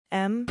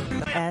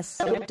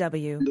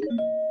MSW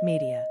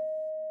Media.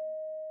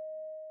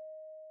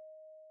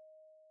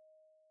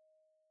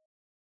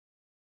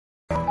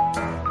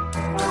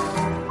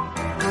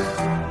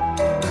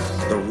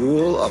 The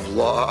rule of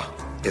law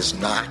is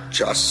not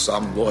just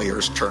some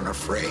lawyer's turn of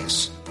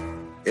phrase.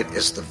 It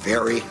is the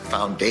very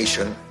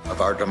foundation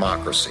of our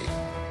democracy.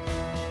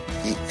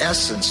 The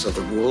essence of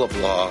the rule of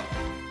law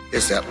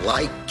is that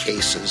like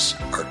cases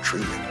are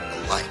treated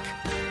alike.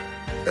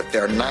 That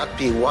there not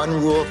be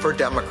one rule for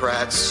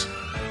Democrats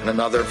and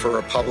another for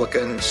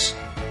Republicans,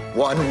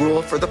 one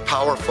rule for the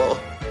powerful,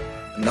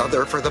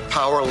 another for the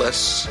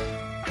powerless,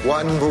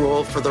 one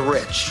rule for the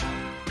rich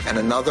and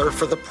another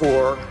for the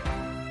poor,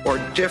 or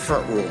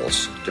different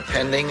rules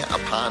depending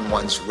upon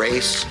one's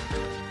race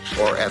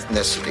or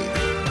ethnicity.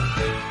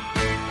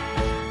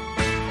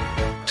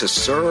 To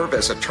serve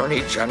as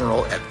Attorney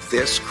General at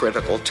this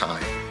critical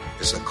time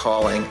is a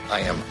calling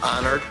I am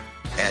honored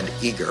and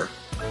eager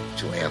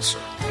to answer.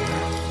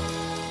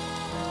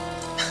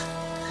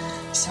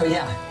 So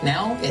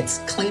now it's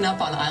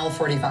cleanup on aisle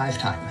 45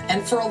 time.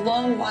 And for a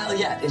long while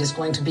yet, it is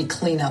going to be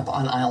cleanup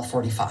on aisle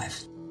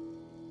 45.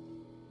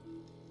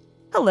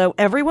 Hello,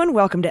 everyone.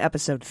 Welcome to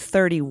episode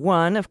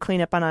 31 of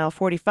Cleanup on Aisle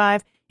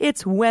 45.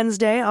 It's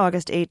Wednesday,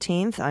 August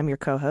 18th. I'm your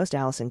co-host,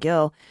 Allison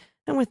Gill.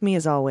 And with me,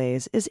 as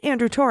always, is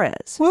Andrew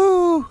Torres.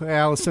 Woo!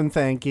 Allison,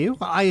 thank you.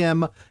 I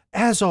am,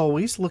 as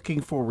always,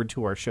 looking forward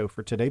to our show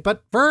for today.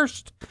 But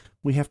first,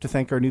 we have to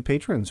thank our new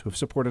patrons who have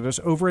supported us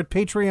over at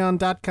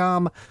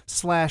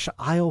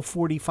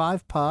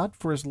patreon.com/aisle45pod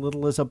for as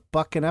little as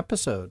 $1 an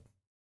episode.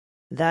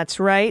 That's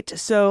right.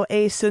 So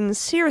a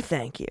sincere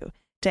thank you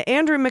to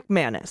Andrew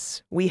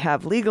McManus. We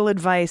have legal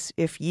advice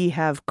if ye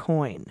have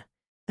coin.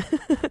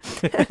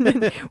 And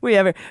then we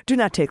have do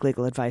not take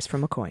legal advice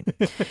from a coin.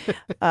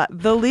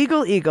 The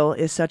Legal Eagle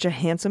is such a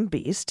handsome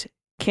beast.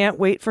 Can't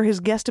wait for his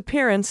guest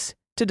appearance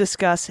to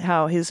discuss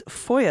how his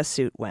FOIA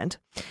suit went.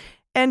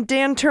 And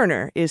Dan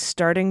Turner is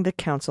starting the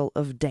Council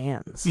of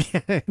Dans.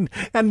 Yeah,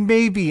 and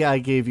maybe I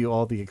gave you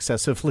all the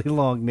excessively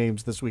long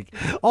names this week.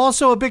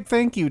 Also, a big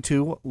thank you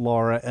to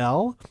Laura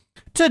L.,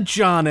 to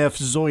John F.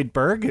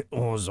 Zoidberg,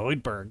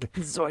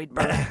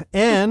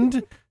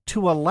 and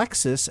to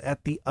Alexis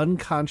at the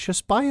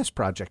Unconscious Bias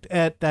Project.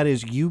 That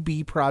is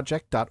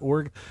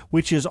ubproject.org,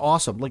 which is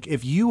awesome. Like,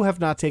 if you have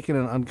not taken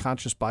an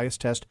unconscious bias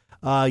test,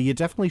 you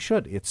definitely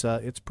should. It's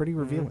pretty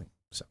revealing.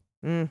 So.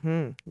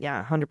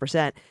 Yeah,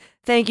 100%.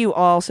 Thank you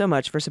all so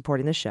much for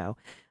supporting the show.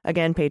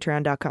 Again,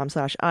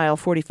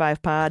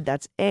 patreon.com/aisle45pod.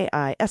 That's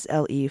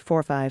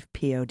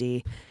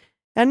AISLE45POD.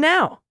 And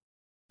now,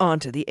 on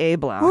to the A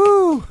block.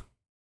 Woo!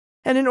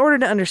 And in order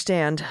to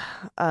understand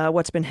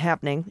what's been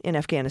happening in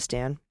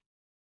Afghanistan,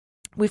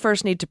 we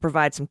first need to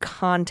provide some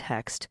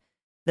context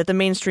that the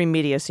mainstream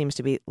media seems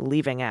to be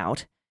leaving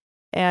out.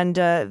 And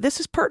this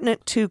is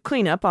pertinent to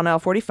cleanup on aisle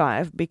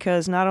 45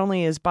 because not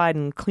only is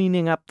Biden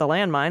cleaning up the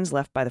landmines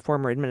left by the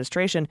former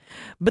administration,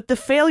 but the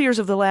failures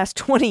of the last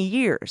 20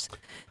 years.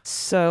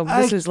 So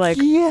this is like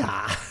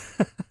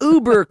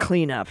uber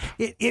cleanup.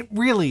 It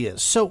really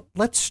is. So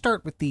let's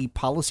start with the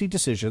policy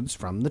decisions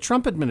from the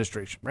Trump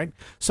administration, right?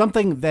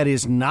 Something that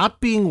is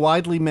not being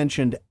widely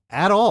mentioned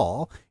at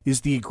all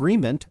is the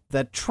agreement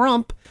that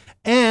Trump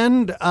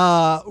and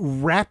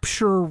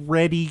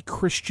rapture-ready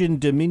Christian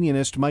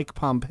dominionist Mike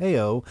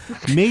Pompeo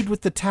made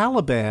with the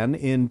Taliban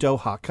in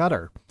Doha,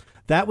 Qatar.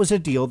 That was a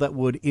deal that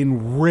would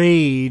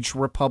enrage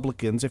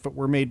Republicans if it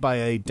were made by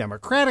a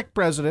Democratic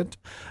president.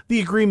 The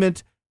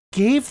agreement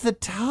gave the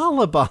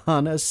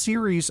Taliban a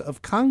series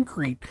of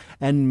concrete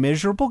and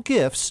measurable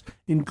gifts,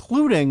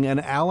 including an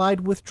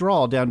Allied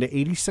withdrawal down to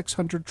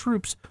 8,600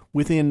 troops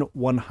within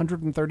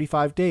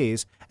 135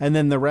 days, and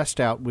then the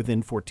rest out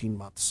within 14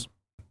 months.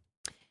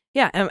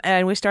 Yeah,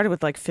 and we started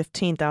with like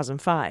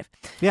 15,005.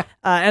 Yeah.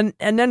 And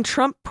then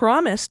Trump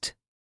promised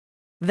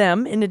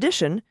them, in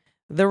addition,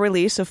 the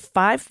release of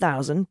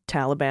 5,000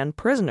 Taliban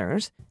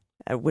prisoners,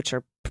 which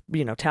are,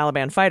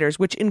 Taliban fighters,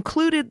 which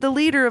included the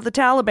leader of the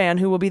Taliban,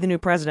 who will be the new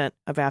president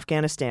of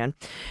Afghanistan.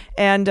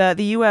 And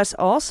the U.S.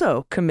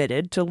 also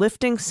committed to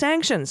lifting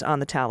sanctions on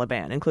the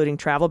Taliban, including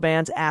travel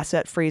bans,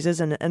 asset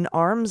freezes, and an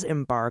arms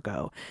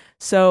embargo.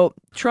 So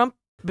Trump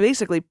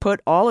basically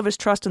put all of his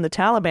trust in the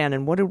Taliban,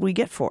 and what did we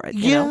get for it?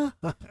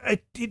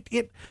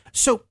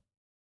 So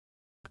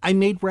I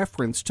made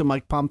reference to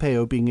Mike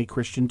Pompeo being a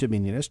Christian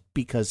dominionist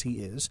because he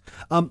is.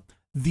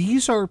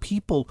 These are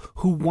people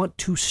who want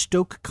to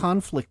stoke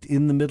conflict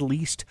in the Middle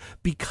East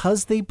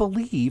because they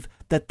believe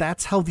that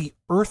that's how the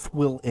earth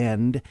will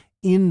end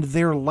in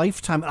their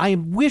lifetime. I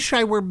wish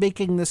I were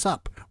making this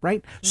up,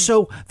 right?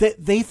 So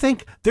that they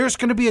think there's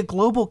going to be a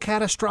global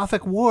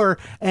catastrophic war,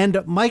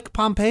 and Mike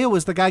Pompeo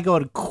is the guy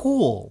going,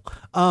 cool.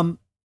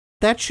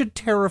 That should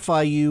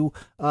terrify you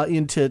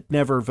into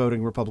never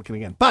voting Republican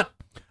again. But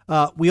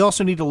we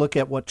also need to look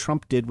at what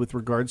Trump did with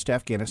regards to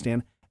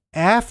Afghanistan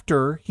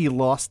after he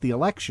lost the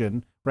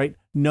election, right?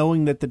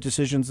 Knowing that the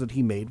decisions that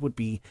he made would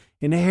be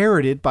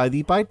inherited by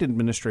the Biden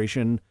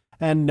administration,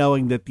 and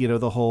knowing that,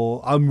 the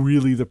whole I'm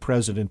really the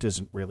president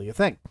isn't really a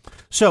thing.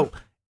 So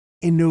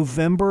in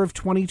November of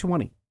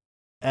 2020,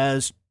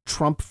 as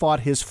Trump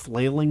fought his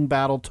flailing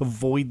battle to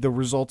void the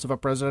results of a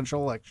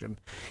presidential election,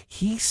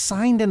 he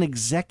signed an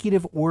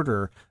executive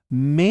order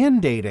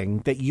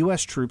mandating that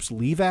U.S. troops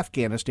leave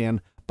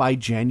Afghanistan by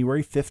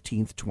January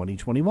 15th,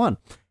 2021.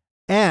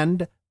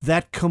 And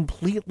that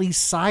completely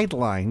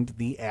sidelined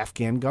the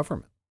Afghan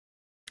government.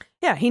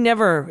 Yeah,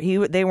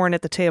 they weren't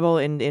at the table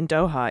in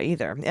Doha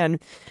either.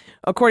 And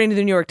according to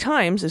the New York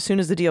Times, as soon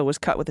as the deal was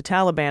cut with the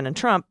Taliban and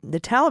Trump,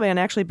 the Taliban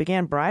actually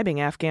began bribing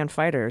Afghan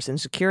fighters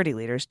and security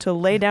leaders to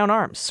lay down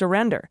arms,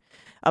 surrender,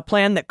 a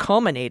plan that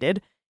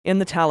culminated in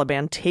the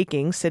Taliban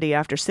taking city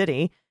after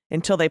city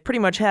until they pretty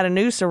much had a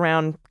noose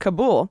around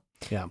Kabul,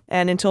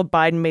 and until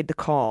Biden made the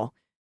call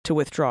to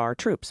withdraw our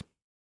troops.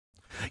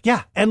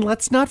 Yeah, and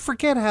let's not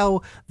forget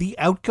how the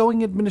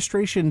outgoing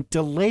administration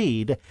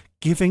delayed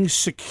giving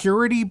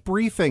security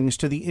briefings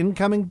to the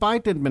incoming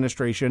Biden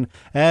administration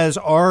as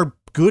our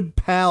good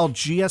pal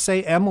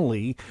GSA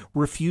Emily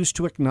refused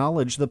to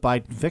acknowledge the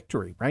Biden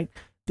victory, right?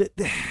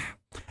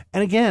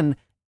 And again,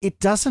 it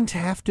doesn't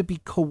have to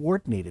be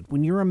coordinated.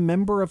 When you're a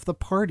member of the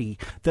party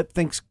that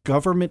thinks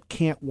government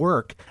can't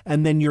work,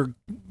 and then your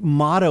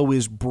motto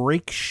is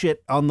break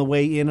shit on the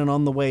way in and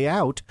on the way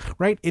out,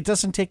 right? It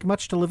doesn't take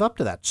much to live up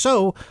to that.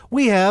 So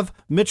we have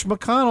Mitch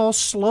McConnell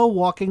slow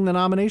walking the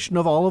nomination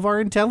of all of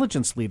our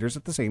intelligence leaders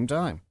at the same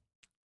time.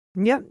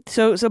 Yep.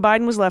 So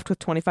Biden was left with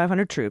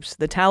 2,500 troops,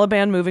 the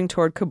Taliban moving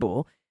toward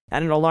Kabul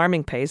at an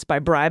alarming pace by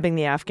bribing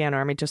the Afghan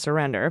army to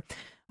surrender.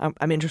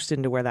 I'm interested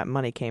into where that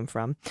money came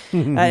from.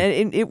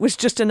 It was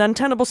just an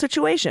untenable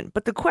situation.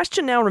 But the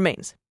question now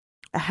remains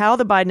how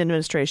the Biden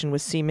administration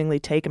was seemingly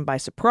taken by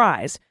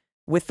surprise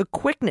with the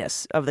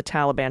quickness of the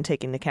Taliban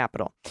taking the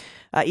capital.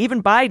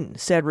 Even Biden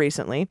said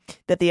recently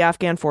that the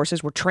Afghan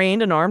forces were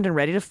trained and armed and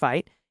ready to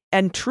fight,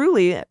 and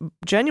truly,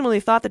 genuinely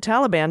thought the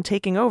Taliban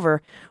taking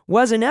over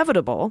was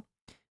inevitable.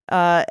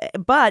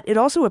 But it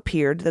also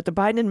appeared that the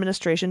Biden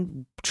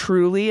administration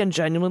truly and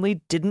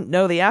genuinely didn't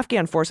know the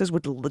Afghan forces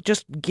would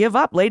just give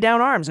up, lay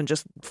down arms, and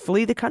just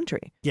flee the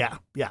country. Yeah.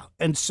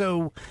 And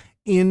so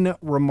in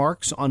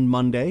remarks on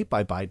Monday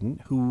by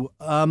Biden, who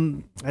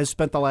has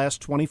spent the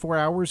last 24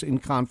 hours in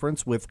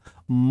conference with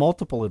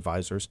multiple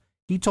advisors,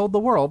 he told the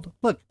world,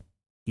 look,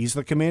 he's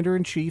the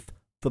commander-in-chief.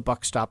 The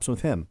buck stops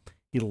with him.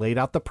 He laid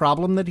out the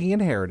problem that he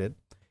inherited.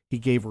 He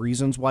gave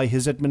reasons why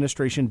his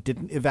administration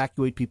didn't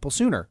evacuate people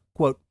sooner.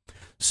 Quote,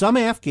 some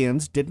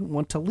Afghans didn't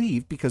want to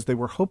leave because they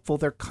were hopeful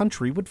their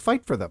country would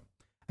fight for them,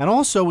 and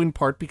also in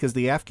part because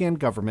the Afghan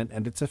government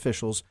and its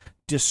officials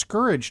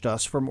discouraged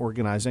us from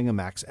organizing a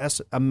mass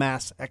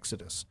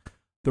exodus.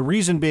 The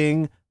reason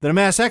being that a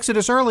mass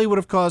exodus early would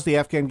have caused the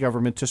Afghan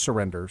government to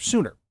surrender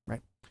sooner.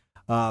 Right?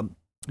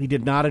 He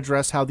did not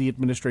address how the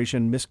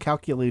administration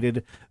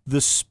miscalculated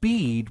the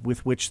speed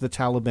with which the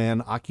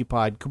Taliban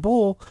occupied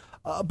Kabul,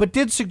 but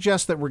did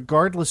suggest that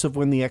regardless of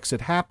when the exit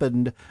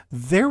happened,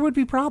 there would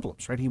be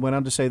problems, right? He went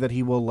on to say that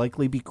he will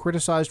likely be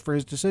criticized for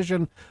his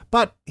decision,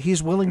 but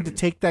he's willing to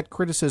take that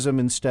criticism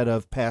instead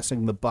of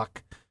passing the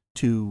buck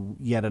to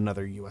yet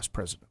another U.S.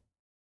 president.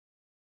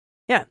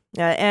 Yeah,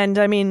 and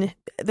I mean,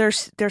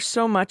 there's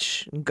so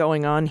much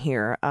going on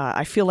here.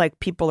 I feel like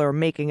people are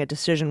making a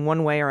decision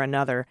one way or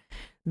another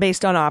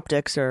based on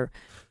optics or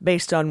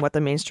based on what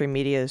the mainstream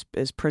media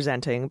is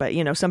presenting. But,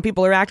 you know, some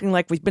people are acting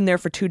like we've been there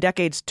for 2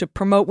 decades to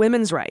promote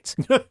women's rights.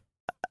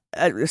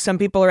 Some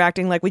people are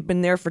acting like we've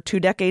been there for 2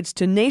 decades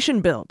to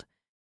nation build.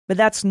 But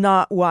that's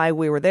not why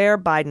we were there.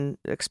 Biden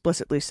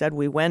explicitly said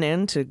we went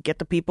in to get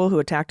the people who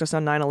attacked us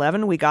on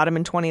 9/11. We got them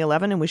in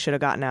 2011, and we should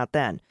have gotten out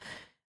then.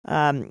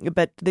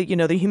 But, the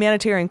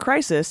humanitarian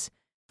crisis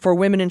for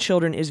women and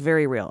children is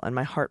very real, and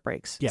my heart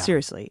breaks. Yeah.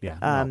 Seriously. Yeah,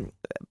 no.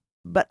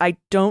 But I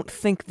don't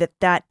think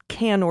that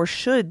can or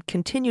should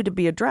continue to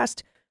be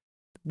addressed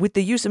with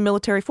the use of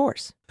military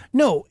force.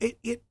 No,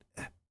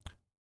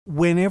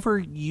 whenever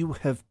you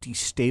have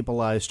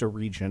destabilized a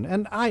region,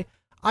 and I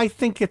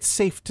think it's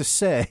safe to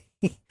say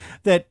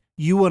that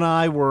you and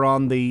I were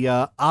on the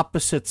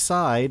opposite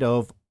side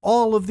of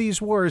all of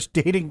these wars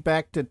dating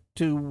back to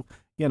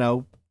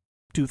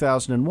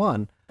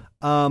 2001.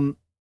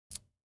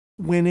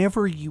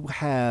 Whenever you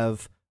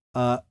have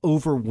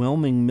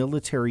overwhelming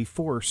military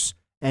force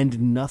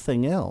and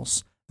nothing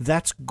else,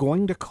 that's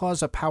going to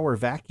cause a power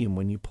vacuum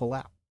when you pull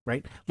out,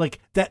 right? Like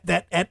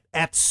that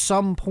at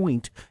some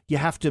point you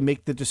have to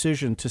make the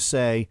decision to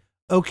say,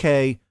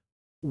 okay,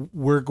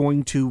 we're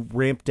going to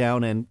ramp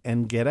down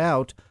and get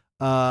out,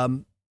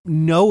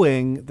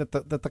 knowing that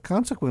the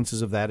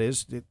consequences of that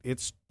is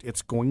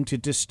it's going to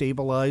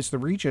destabilize the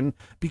region,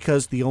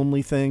 because the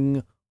only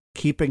thing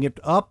keeping it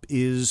up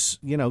is,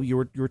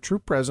 your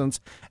troop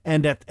presence,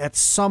 and at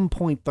some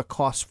point the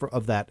costs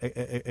of that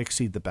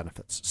exceed the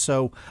benefits.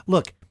 So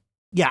look,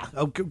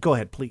 go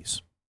ahead,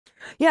 please.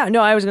 Yeah,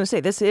 no, I was going to say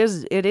it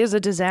is a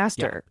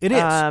disaster. Yeah, it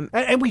is,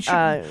 and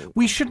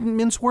we shouldn't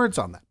mince words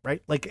on that,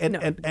 right? Like,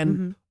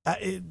 and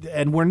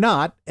we're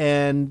not,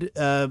 and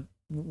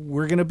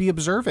we're going to be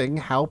observing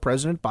how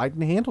President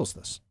Biden handles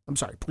this. I'm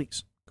sorry,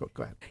 please. Go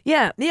ahead.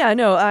 Yeah,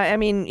 no, I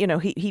mean,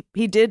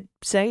 he did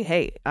say,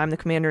 hey, I'm the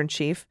commander in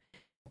chief.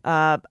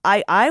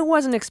 I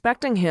wasn't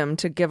expecting him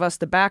to give us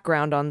the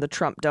background on the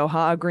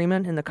Trump-Doha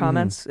agreement in the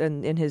comments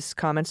and in his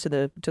comments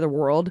to the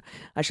world.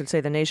 I should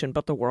say the nation,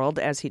 but the world,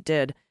 as he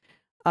did.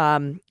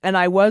 And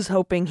I was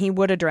hoping he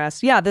would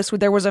address,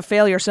 there was a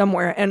failure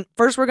somewhere, and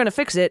first we're going to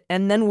fix it,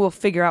 and then we'll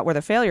figure out where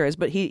the failure is.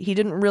 But he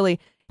didn't really.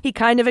 He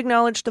kind of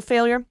acknowledged the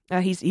failure.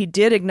 He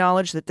did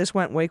acknowledge that this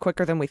went way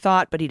quicker than we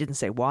thought, but he didn't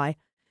say why.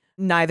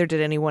 Neither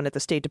did anyone at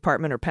the State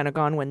Department or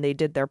Pentagon when they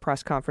did their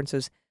press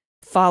conferences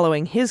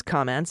following his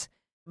comments.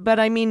 But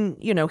I mean,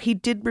 he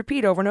did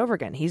repeat over and over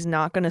again, he's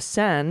not going to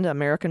send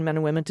American men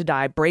and women to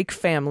die, break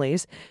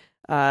families,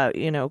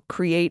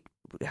 create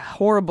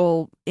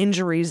horrible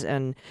injuries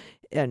and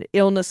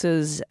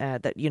illnesses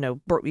that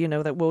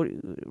will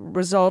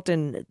result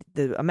in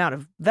the amount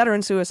of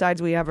veteran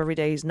suicides we have every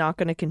day. He's not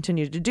going to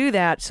continue to do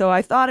that. So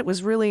I thought it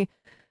was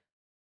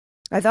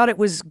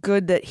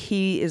good that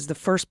he is the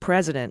first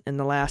president in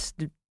the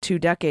last 2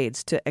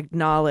 decades to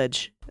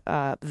acknowledge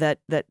that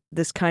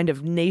this kind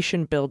of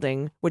nation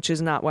building, which is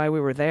not why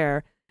we were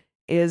there,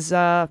 is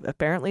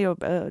apparently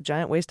a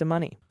giant waste of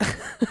money.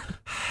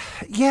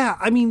 Yeah,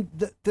 I mean,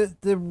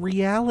 the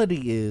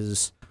reality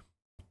is,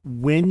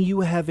 when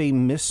you have a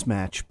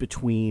mismatch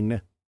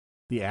between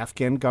the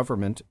Afghan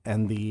government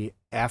and the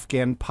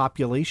Afghan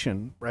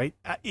population, right,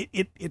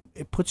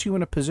 it puts you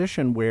in a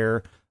position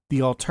where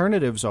the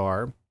alternatives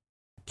are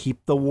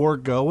keep the war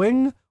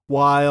going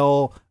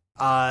while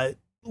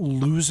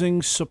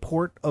losing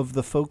support of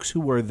the folks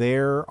who are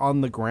there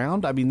on the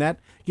ground. I mean, that,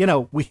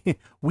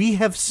 we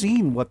have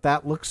seen what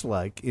that looks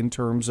like in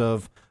terms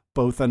of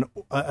both an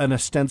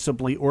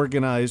ostensibly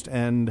organized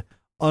and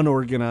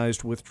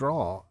unorganized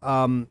withdrawal.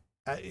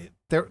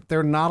 There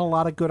are not a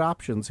lot of good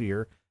options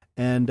here.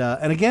 And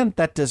again,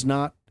 that does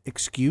not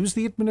excuse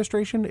the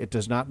administration. It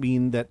does not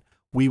mean that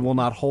we will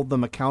not hold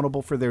them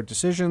accountable for their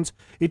decisions.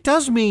 It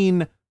does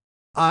mean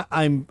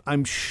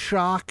I'm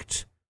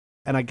shocked,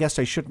 and I guess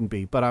I shouldn't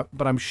be, but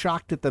I'm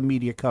shocked at the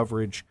media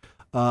coverage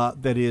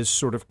that is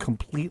sort of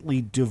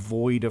completely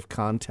devoid of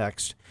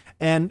context.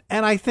 And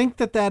I think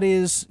that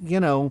is,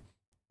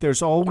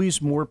 there's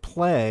always more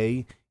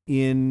play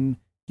in,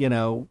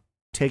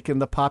 taking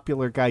the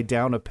popular guy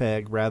down a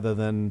peg rather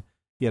than,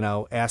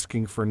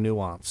 asking for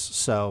nuance.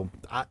 So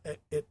I'll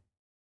leave it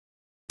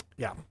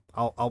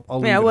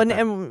at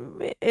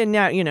that. And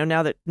now,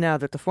 now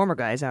that the former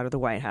guy is out of the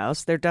White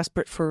House, they're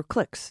desperate for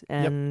clicks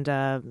and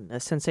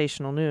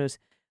sensational news.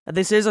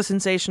 This is a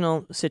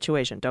sensational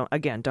situation. Don't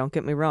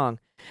get me wrong,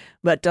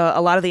 but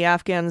a lot of the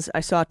Afghans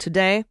I saw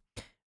today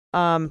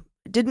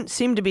didn't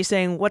seem to be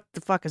saying, "What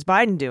the fuck is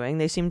Biden doing?"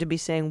 They seem to be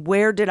saying,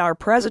 "Where did our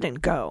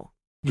president go?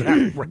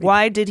 Yeah, right.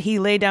 Why did he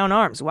lay down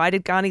arms? Why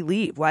did Ghani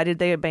leave? Why did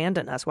they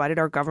abandon us? Why did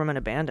our government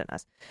abandon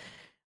us?"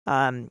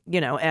 And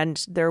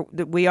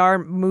we are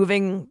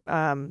moving,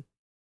 in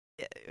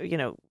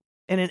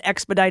an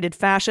expedited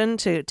fashion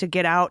to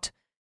get out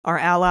our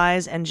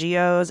allies,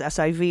 NGOs,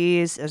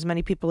 SIVs, as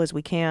many people as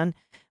we can,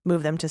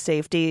 move them to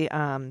safety.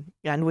 And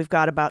we've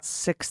got about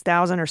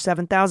 6,000 or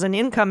 7,000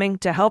 incoming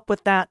to help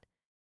with that.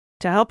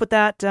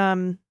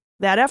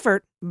 That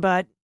effort.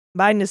 But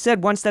Biden has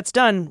said once that's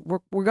done,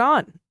 we're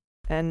gone.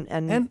 And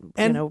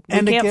we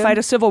can't fight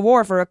a civil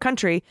war for a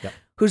country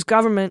whose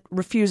government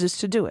refuses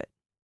to do it.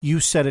 You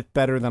said it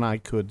better than I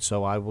could,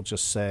 so I will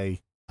just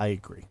say I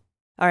agree.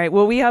 All right.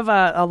 Well, we have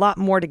a lot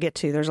more to get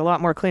to. There's a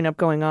lot more cleanup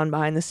going on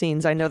behind the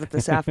scenes. I know that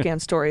this Afghan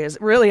story is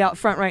really out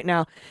front right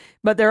now,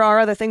 but there are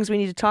other things we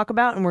need to talk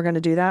about, and we're going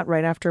to do that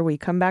right after we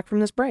come back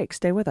from this break.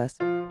 Stay with us.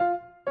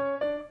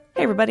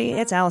 Hey, everybody.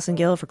 It's Allison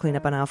Gill for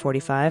Cleanup on Aisle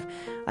 45.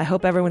 I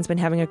hope everyone's been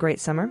having a great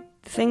summer.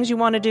 Things you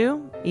want to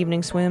do: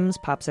 evening swims,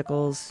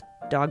 popsicles,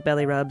 dog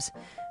belly rubs.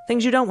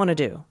 Things you don't want to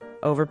do: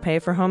 overpay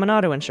for home and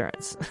auto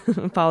insurance.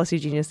 Policy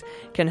Genius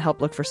can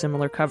help look for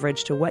similar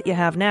coverage to what you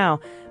have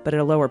now, but at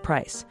a lower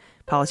price.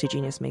 Policy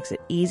Genius makes it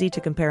easy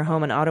to compare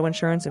home and auto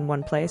insurance in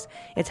one place.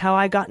 It's how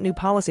I got new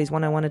policies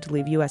when I wanted to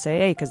leave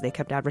USAA because they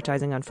kept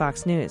advertising on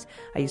Fox News.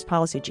 I use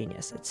Policy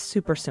Genius. It's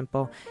super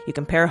simple. You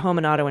compare home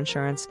and auto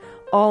insurance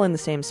all in the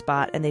same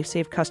spot, and they've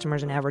saved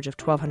customers an average of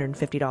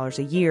 $1,250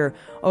 a year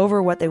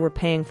over what they were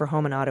paying for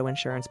home and auto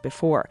insurance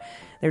before.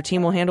 Their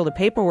team will handle the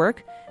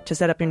paperwork to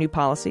set up your new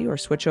policy or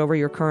switch over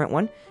your current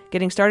one.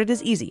 Getting started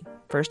is easy.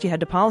 First, you head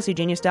to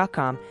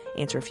PolicyGenius.com,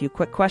 answer a few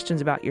quick questions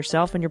about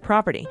yourself and your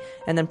property,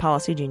 and then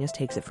Policy Genius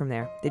takes it from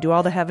there. They do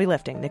all the heavy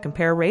lifting. They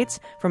compare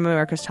rates from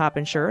America's top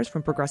insurers,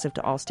 from Progressive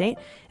to Allstate,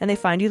 and they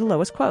find you the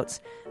lowest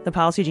quotes. The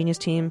Policy Genius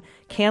team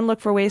can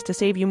look for ways to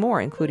save you more,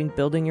 including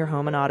building your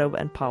home and auto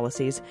and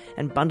policies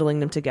and bundling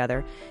them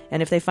together.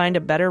 And if they find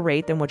a better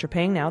rate than what you're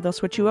paying now, they'll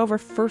switch you over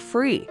for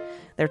free.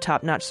 Their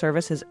top-notch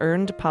service has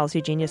earned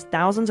Policy Genius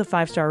thousands of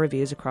 5-star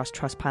reviews across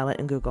Trustpilot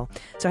and Google.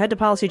 So head to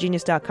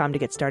PolicyGenius.com to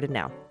get started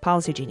now.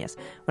 Policy Genius.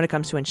 When it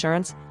comes to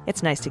insurance,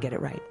 it's nice to get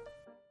it right.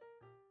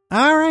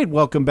 All right,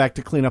 welcome back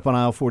to Cleanup on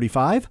Aisle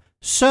 45.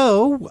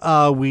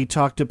 So we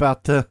talked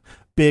about the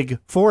big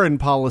foreign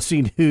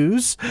policy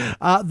news.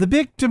 The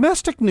big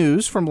domestic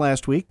news from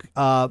last week,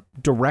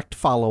 direct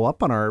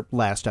follow-up on our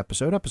last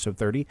episode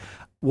 30,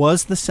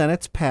 was the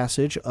Senate's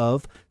passage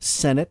of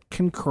Senate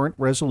Concurrent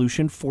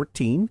Resolution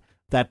 14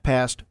 that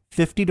passed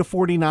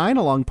 50-49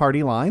 along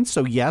party lines.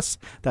 So yes,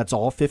 that's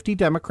all 50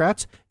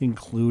 Democrats,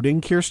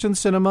 including Kyrsten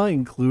Sinema,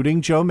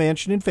 including Joe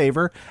Manchin in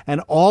favor, and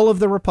all of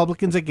the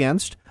Republicans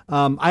against.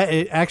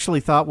 I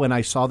actually thought when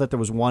I saw that there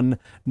was one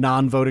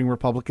non-voting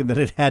Republican that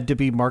it had to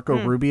be Marco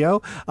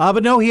Rubio.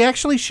 But no, he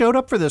actually showed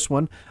up for this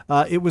one.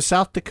 It was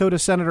South Dakota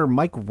Senator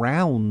Mike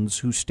Rounds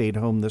who stayed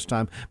home this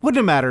time. Wouldn't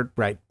have mattered,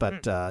 right?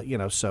 But,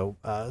 so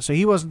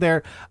he wasn't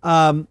there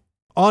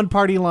on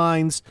party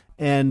lines,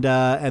 and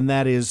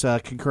that is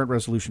Concurrent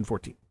Resolution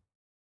 14.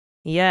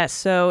 Yes,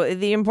 so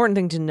the important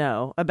thing to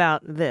know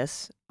about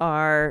this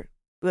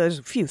there's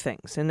a few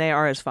things, and they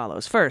are as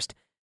follows. First,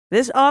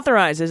 this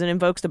authorizes and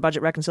invokes the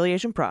budget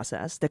reconciliation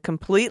process that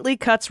completely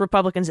cuts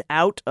Republicans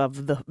out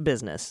of the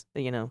business.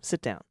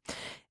 Sit down.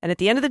 And at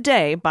the end of the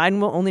day, Biden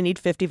will only need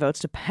 50 votes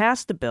to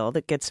pass the bill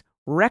that gets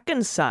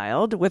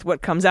reconciled with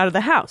what comes out of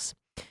the House.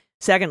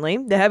 Secondly,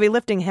 the heavy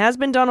lifting has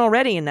been done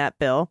already in that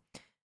bill.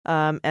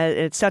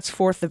 It sets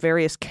forth the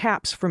various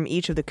caps from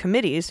each of the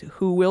committees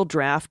who will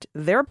draft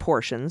their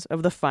portions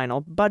of the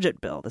final budget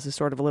bill. This is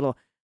sort of a little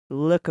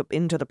look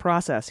into the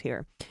process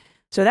here.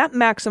 So that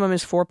maximum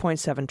is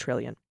 $4.7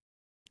 trillion.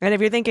 And if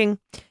you're thinking,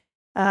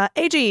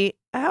 AG,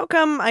 how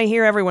come I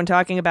hear everyone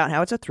talking about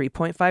how it's a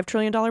 $3.5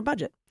 trillion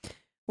budget?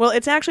 Well,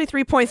 it's actually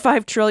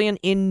 $3.5 trillion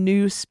in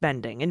new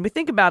spending. And we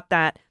think about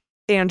that,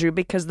 Andrew,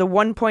 because the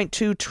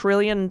 $1.2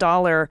 trillion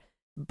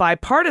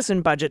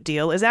bipartisan budget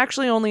deal is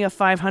actually only a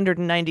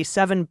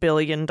 $597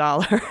 billion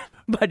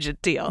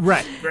budget deal.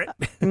 Right.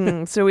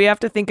 So we have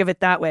to think of it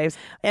that way.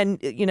 And,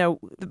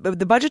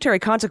 the budgetary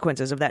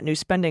consequences of that new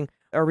spending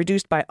are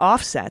reduced by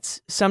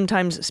offsets.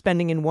 Sometimes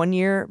spending in one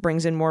year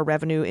brings in more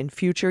revenue in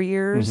future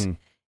years. Mm-hmm.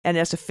 And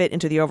it has to fit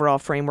into the overall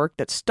framework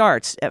that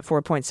starts at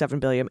 $4.7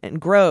 billion and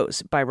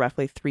grows by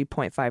roughly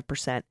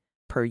 3.5%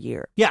 per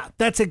year. Yeah,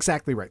 that's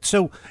exactly right.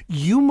 So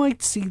you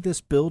might see this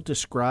bill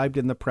described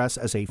in the press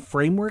as a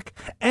framework,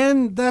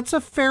 and that's a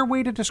fair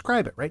way to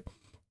describe it, right?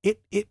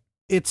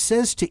 It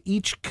says to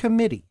each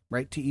committee,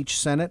 right, to each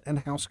Senate and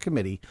House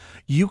committee,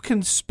 you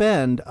can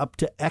spend up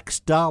to X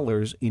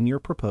dollars in your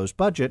proposed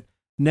budget.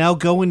 Now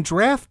go and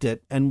draft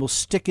it, and we'll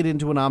stick it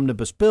into an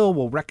omnibus bill.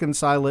 We'll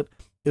reconcile it.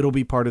 It'll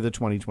be part of the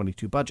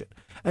 2022 budget.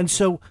 And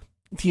so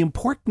the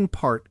important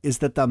part is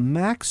that the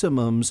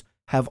maximums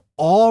have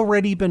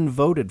already been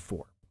voted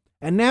for.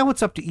 And now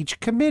it's up to each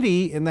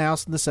committee in the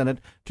House and the Senate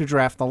to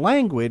draft the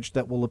language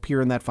that will appear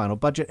in that final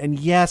budget. And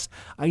yes,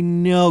 I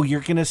know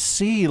you're going to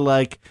see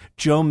like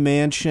Joe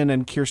Manchin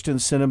and Kyrsten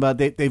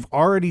Sinema. They've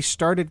already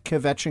started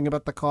kvetching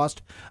about the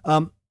cost.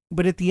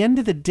 But at the end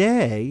of the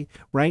day,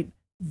 right,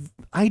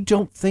 I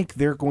don't think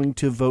they're going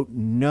to vote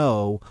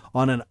no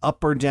on an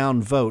up or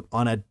down vote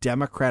on a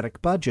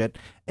Democratic budget.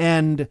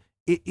 And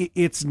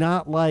it's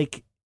not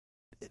like...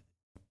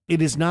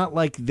 It is not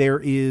like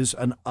there is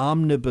an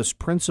omnibus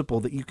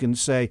principle that you can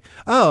say,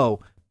 oh,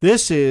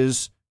 this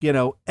is,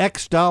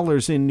 X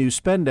dollars in new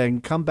spending,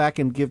 come back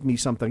and give me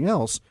something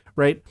else,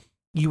 right?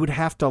 You would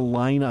have to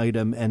line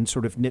item and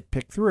sort of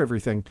nitpick through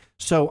everything.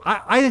 So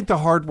I think the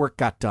hard work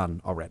got done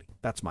already.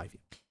 That's my view.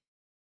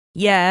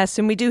 Yes,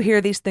 and we do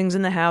hear these things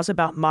in the House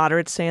about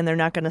moderates saying they're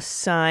not going to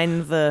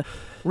sign the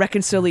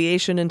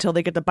reconciliation until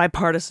they get the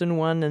bipartisan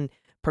one, and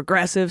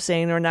progressives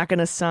saying they're not going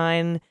to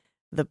sign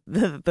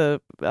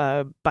the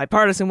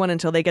bipartisan one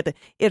until they get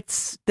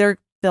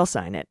they'll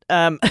sign it.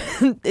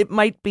 It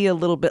might be a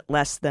little bit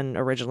less than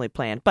originally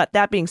planned. But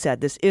that being said,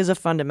 this is a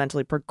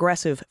fundamentally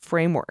progressive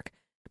framework,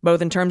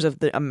 both in terms of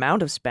the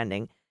amount of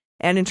spending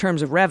and in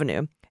terms of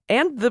revenue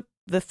and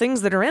the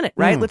things that are in it,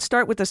 right? Let's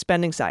start with the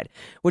spending side,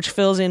 which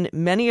fills in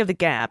many of the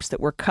gaps that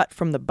were cut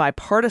from the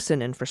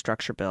bipartisan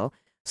infrastructure bill,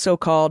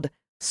 so-called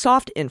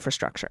soft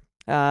infrastructure.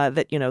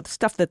 The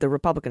stuff that the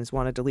Republicans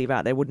wanted to leave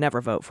out, they would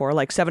never vote for,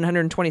 like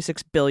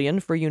 $726 billion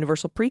for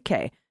universal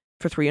pre-K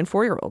for 3- and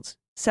 4-year-olds.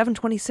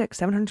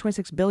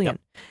 $726 billion.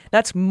 Yep.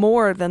 That's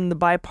more than the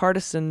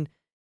bipartisan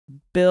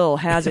bill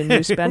has in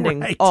new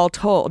spending, right, all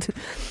told.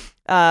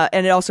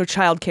 And also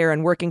childcare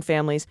and working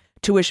families,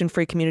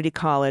 tuition-free community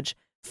college,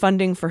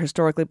 funding for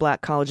historically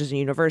black colleges and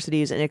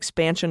universities, and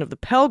expansion of the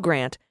Pell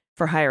Grant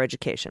for higher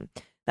education.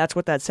 That's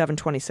what that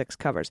 726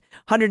 covers.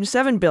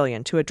 $107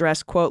 billion to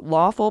address, quote,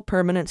 lawful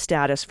permanent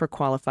status for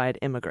qualified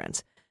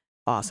immigrants.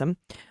 Awesome.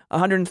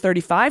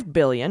 $135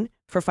 billion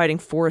for fighting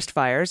forest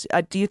fires.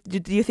 Do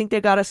you think they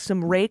got us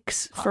some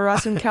rakes for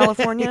us in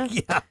California?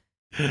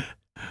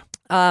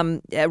 Yeah.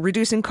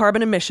 Reducing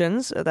carbon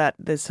emissions, that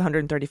this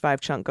 135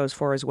 chunk goes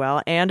for as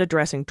well, and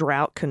addressing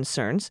drought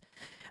concerns.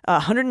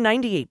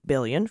 $198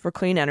 billion for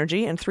clean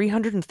energy and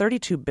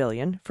 $332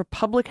 billion for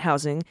public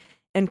housing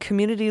and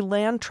community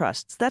land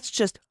trusts. That's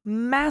just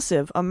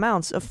massive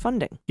amounts of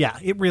funding. Yeah,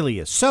 it really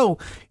is. So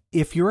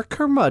if you're a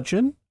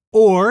curmudgeon,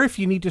 or if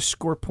you need to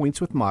score points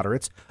with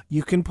moderates,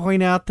 you can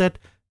point out that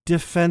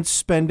defense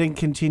spending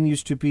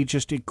continues to be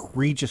just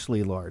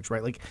egregiously large,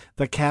 right? Like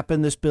the cap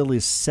in this bill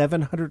is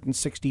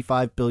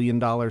 $765 billion.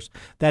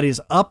 That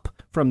is up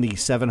from the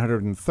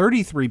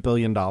 $733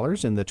 billion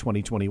in the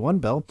 2021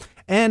 bill.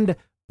 And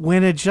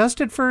when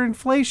adjusted for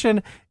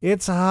inflation,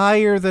 it's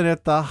higher than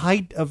at the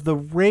height of the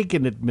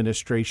Reagan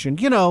administration,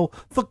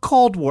 the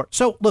Cold War.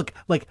 So look,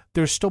 like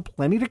there's still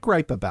plenty to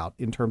gripe about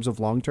in terms of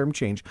long-term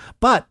change.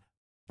 But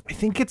I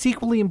think it's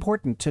equally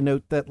important to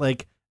note that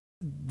like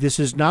this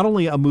is not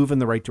only a move in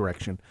the right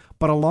direction,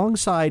 but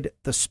alongside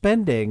the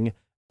spending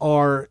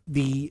are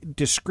the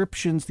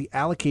descriptions, the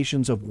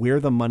allocations of where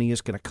the money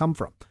is going to come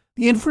from.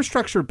 The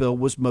infrastructure bill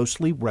was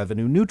mostly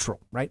revenue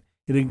neutral, right?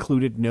 It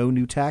included no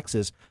new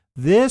taxes.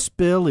 This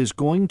bill is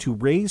going to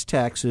raise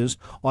taxes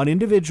on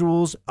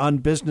individuals, on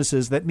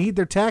businesses that need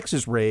their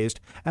taxes raised.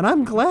 And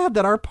I'm glad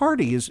that our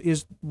party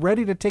is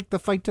ready to take the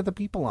fight to the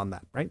people on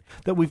that, right?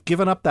 That we've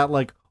given up that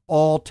like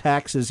all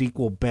taxes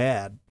equal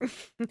bad.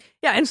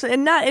 Yeah,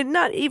 and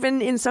not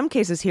even in some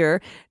cases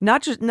here,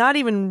 not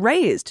even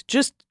raised,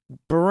 just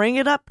bring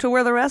it up to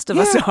where the rest of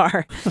us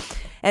are.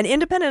 And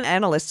independent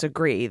analysts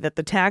agree that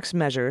the tax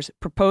measures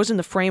proposed in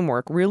the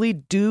framework really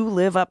do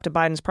live up to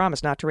Biden's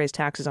promise not to raise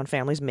taxes on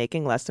families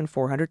making less than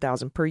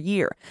 $400,000 per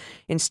year.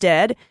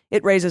 Instead,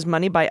 it raises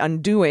money by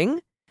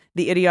undoing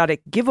the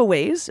idiotic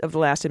giveaways of the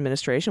last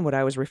administration, what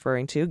I was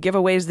referring to,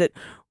 giveaways that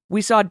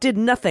we saw did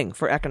nothing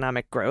for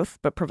economic growth,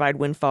 but provide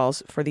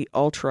windfalls for the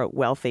ultra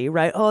wealthy,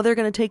 right? Oh, they're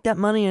going to take that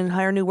money and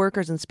hire new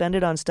workers and spend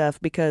it on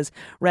stuff because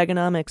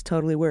Reaganomics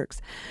totally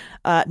works.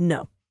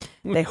 No,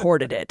 they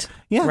hoarded it,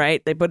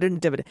 right? They put it in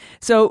dividend.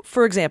 So,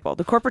 for example,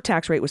 the corporate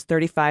tax rate was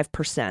 35%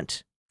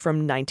 from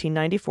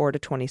 1994 to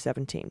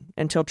 2017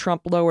 until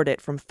Trump lowered it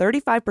from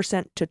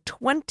 35% to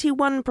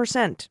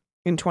 21%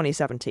 in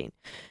 2017.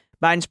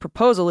 Biden's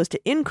proposal is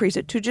to increase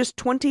it to just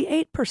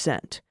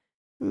 28%.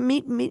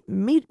 Meet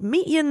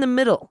you in the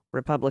middle,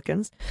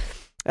 Republicans,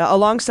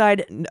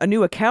 alongside a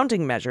new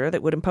accounting measure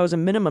that would impose a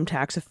minimum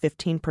tax of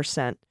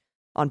 15%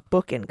 on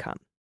book income.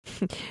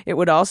 It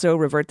would also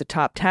revert the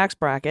top tax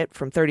bracket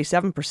from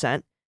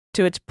 37%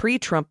 to its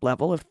pre-Trump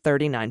level of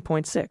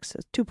 39.6%, a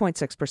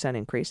 2.6%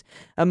 increase,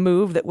 a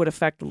move that would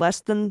affect less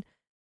than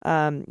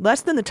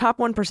the top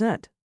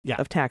 1%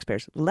 of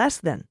taxpayers, less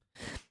than.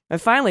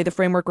 And finally, the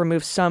framework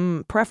removes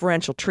some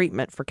preferential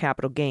treatment for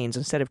capital gains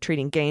instead of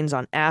treating gains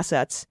on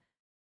assets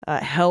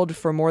held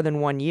for more than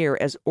 1 year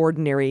as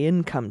ordinary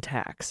income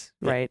tax,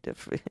 right?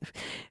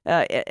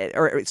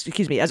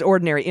 As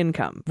ordinary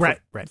income,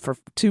 for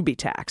to be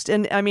taxed.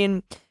 And I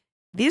mean,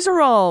 these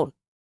are all,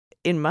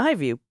 in my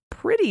view,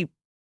 pretty.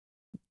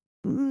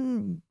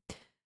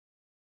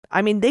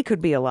 I mean, they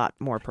could be a lot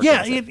more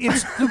progressive.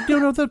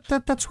 Yeah,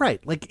 that's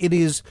right. Like it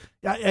is.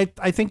 I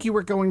think you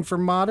were going for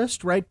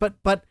modest, right? But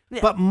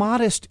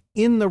modest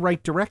in the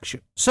right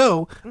direction.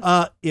 So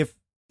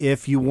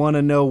If you want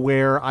to know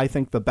where I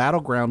think the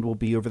battleground will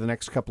be over the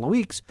next couple of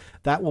weeks,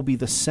 that will be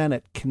the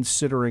Senate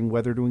considering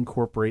whether to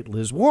incorporate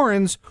Liz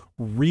Warren's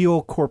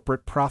Real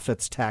Corporate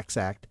Profits Tax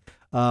Act,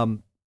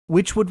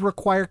 which would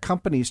require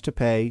companies to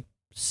pay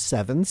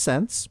 7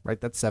 cents,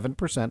 right? That's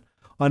 7%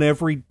 on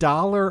every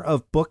dollar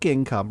of book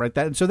income, right?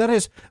 And so that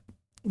is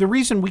the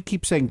reason we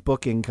keep saying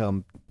book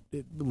income,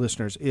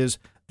 listeners, is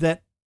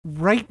that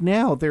right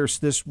now there's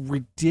this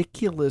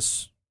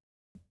ridiculous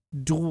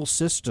dual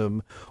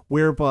system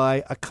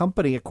whereby a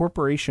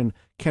corporation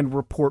can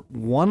report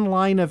one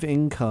line of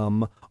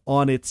income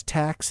on its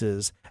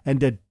taxes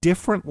and a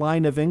different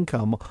line of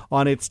income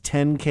on its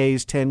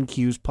 10Ks,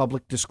 10Qs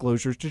public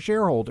disclosures to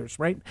shareholders,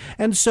 right?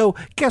 And so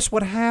guess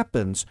what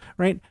happens,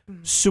 right?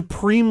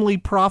 Supremely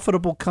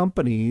profitable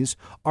companies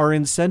are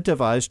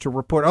incentivized to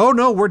report, oh,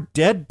 no, we're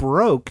dead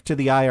broke to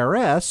the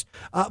IRS.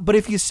 But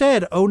if you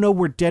said, oh, no,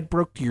 we're dead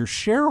broke to your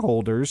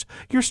shareholders,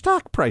 your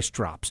stock price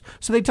drops.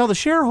 So they tell the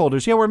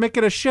shareholders, yeah, we're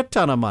making a shit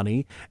ton of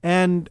money.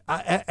 And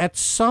at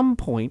some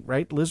point,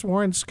 right, Liz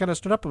Warren's kind of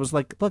stood up and was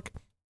like, look,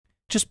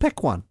 just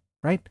pick one,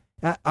 right?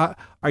 Are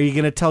you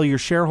going to tell your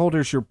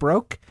shareholders you're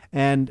broke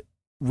and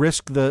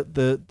risk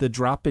the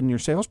drop in your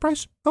sales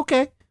price?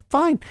 Okay,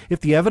 fine.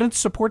 If the evidence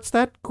supports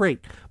that,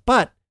 great.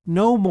 But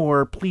no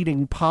more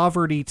pleading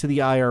poverty to the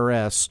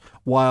IRS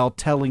while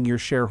telling your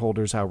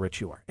shareholders how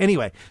rich you are.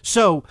 Anyway,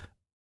 so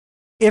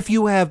if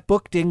you have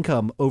booked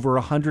income over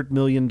 $100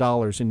 million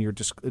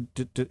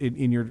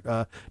in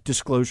your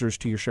disclosures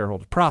to your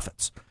shareholder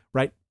profits,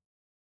 right,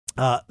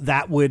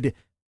 that would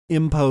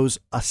impose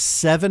a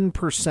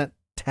 7%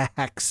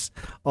 tax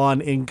on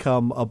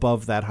income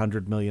above that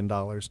 $100 million.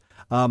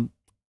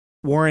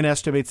 Warren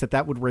estimates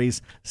that would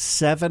raise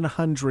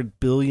 $700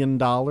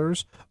 billion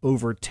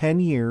over 10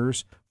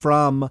 years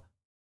from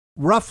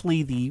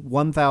roughly the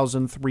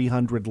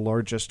 1,300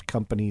 largest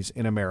companies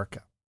in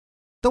America.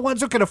 The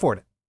ones who can afford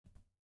it.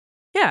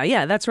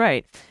 Yeah, that's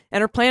right.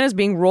 And her plan is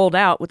being rolled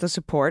out with the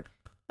support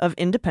of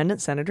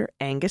independent Senator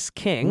Angus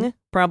King,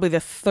 probably the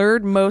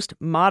third most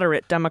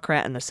moderate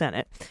Democrat in the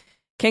Senate.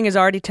 King is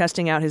already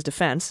testing out his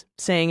defense,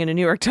 saying in a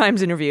New York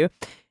Times interview,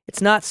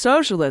 it's not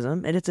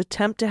socialism, and it's an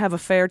attempt to have a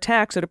fair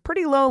tax at a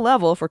pretty low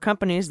level for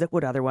companies that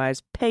would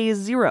otherwise pay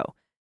zero.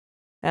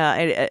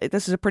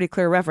 This is a pretty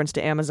clear reference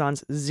to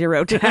Amazon's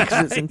zero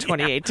taxes in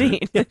 2018.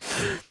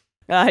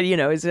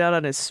 He's out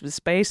on his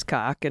space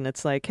cock, and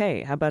it's like,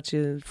 hey, how about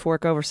you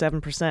fork over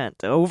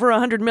 7%? Over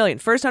 $100 million.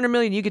 First $100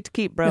 million you get to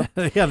keep, bro.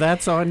 Yeah,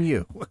 that's on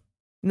you.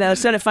 Now,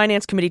 Senate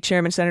Finance Committee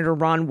Chairman Senator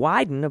Ron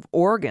Wyden of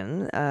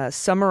Oregon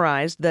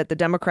summarized that the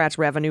Democrats'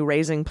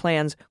 revenue-raising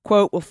plans,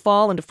 quote, will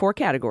fall into 4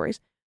 categories: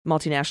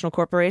 multinational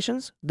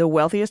corporations, the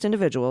wealthiest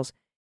individuals,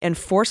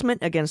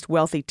 enforcement against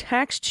wealthy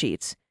tax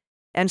cheats,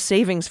 and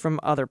savings from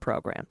other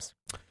programs.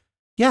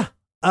 Yeah.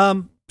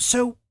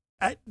 So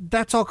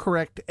that's all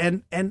correct.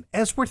 And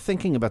as we're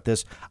thinking about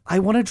this, I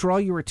want to draw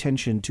your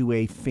attention to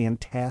a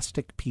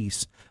fantastic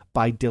piece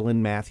by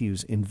Dylan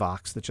Matthews in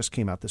Vox that just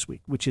came out this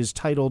week, which is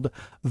titled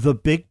 "The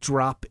Big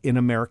Drop in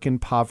American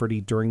Poverty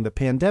During the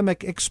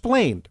Pandemic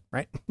Explained,"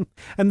 right?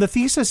 And the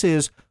thesis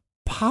is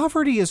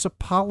poverty is a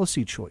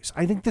policy choice.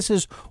 I think this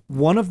is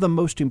one of the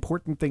most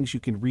important things you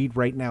can read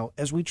right now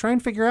as we try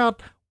and figure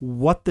out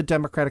what the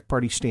Democratic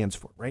Party stands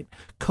for, right?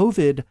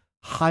 COVID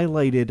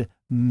highlighted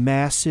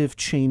massive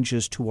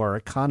changes to our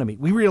economy.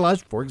 We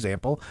realized, for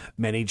example,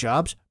 many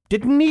jobs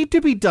didn't need to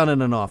be done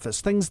in an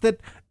office. Things that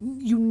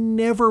you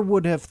never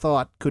would have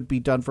thought could be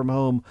done from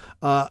home.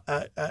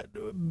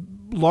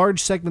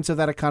 Large segments of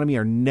that economy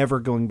are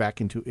never going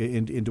back into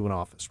an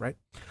office, right?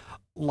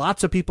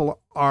 Lots of people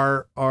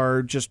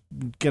are just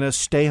going to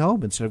stay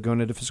home instead of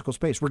going into physical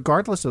space,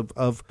 regardless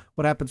of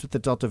what happens with the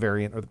Delta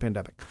variant or the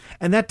pandemic.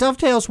 And that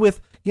dovetails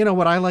with,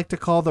 what I like to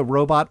call the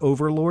robot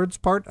overlords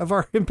part of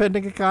our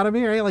impending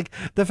economy, right? Like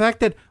the fact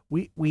that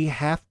we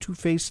have to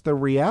face the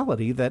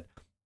reality that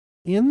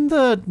in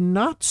the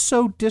not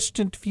so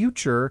distant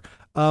future,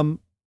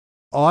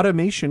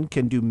 automation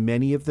can do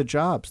many of the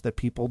jobs that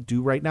people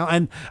do right now.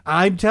 And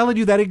I'm telling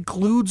you, that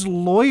includes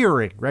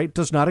lawyering, right?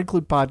 Does not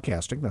include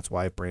podcasting. That's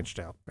why I've branched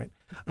out, right?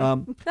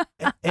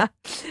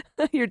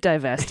 You're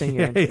divesting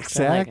your interest.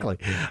 Exactly.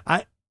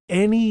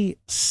 Any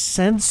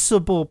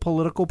sensible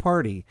political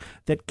party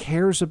that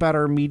cares about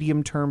our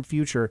medium-term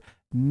future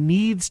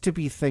needs to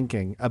be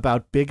thinking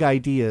about big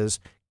ideas,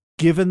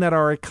 given that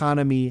our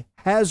economy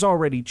has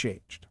already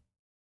changed.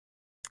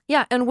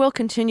 Yeah, and will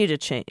continue to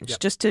change. Yep.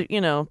 Just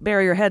to,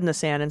 bury your head in the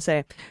sand and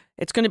say,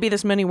 it's going to be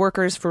this many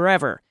workers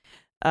forever,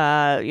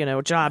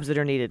 jobs that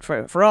are needed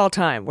for all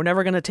time. We're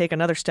never going to take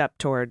another step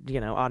toward,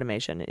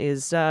 automation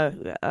is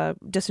a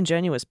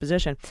disingenuous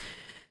position.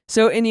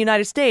 So in the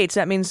United States,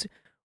 that means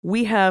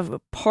we have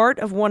part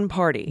of one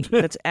party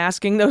that's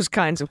asking those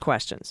kinds of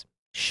questions.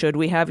 Should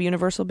we have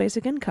universal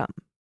basic income,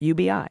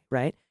 UBI,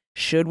 right?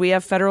 Should we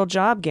have federal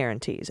job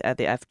guarantees at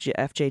the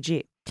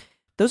FJG?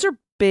 Those are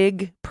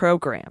big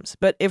programs.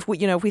 But if we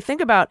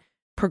think about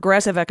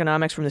progressive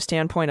economics from the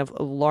standpoint of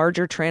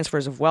larger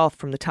transfers of wealth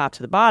from the top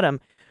to the bottom,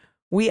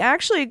 we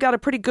actually got a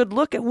pretty good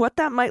look at what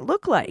that might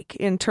look like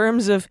in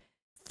terms of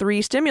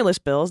 3 stimulus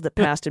bills that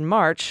passed in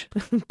March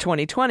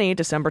 2020,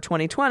 December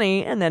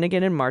 2020, and then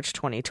again in March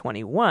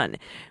 2021,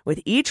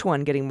 with each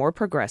one getting more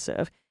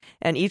progressive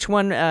and each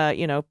one,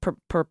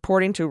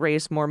 purporting to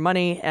raise more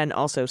money and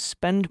also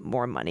spend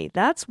more money.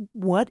 That's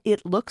what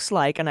it looks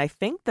like. And I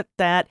think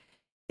that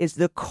is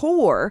the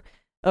core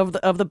of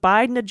the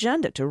Biden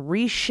agenda, to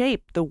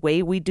reshape the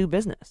way we do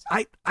business.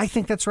 I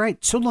think that's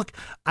right. So look,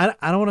 I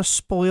don't want to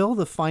spoil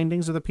the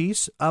findings of the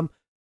piece.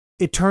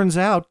 It turns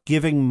out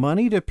giving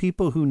money to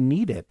people who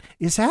need it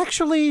is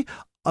actually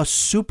a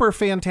super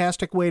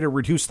fantastic way to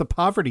reduce the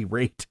poverty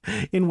rate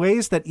in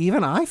ways that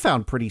even I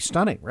found pretty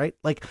stunning, right?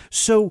 Like,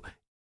 so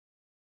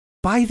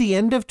by the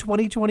end of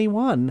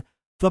 2021,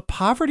 the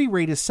poverty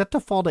rate is set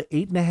to fall to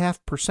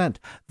 8.5%.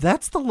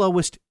 That's the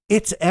lowest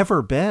it's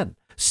ever been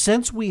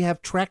since we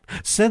have tracked,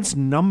 since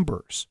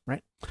numbers,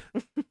 right?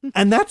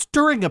 And that's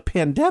during a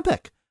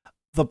pandemic.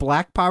 The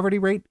black poverty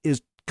rate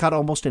is cut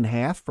almost in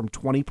half, from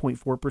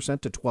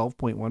 20.4% to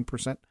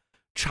 12.1%.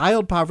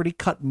 Child poverty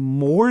cut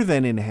more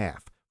than in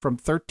half, from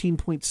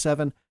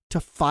 13.7% to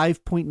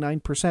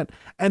 5.9%.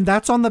 And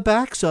that's on the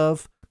backs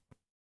of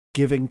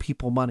giving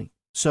people money.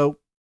 So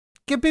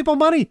give people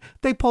money.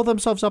 They pull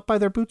themselves up by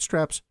their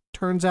bootstraps.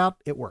 Turns out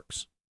it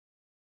works.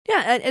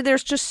 Yeah,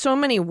 there's just so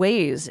many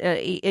ways,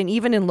 and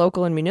even in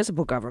local and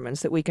municipal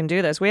governments, that we can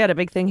do this. We had a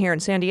big thing here in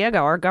San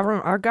Diego.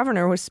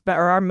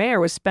 Our mayor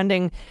was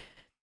spending,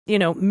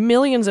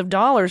 millions of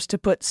dollars to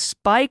put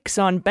spikes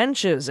on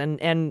benches and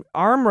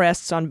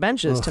armrests on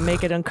benches to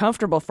make it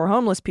uncomfortable for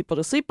homeless people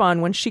to sleep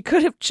on, when she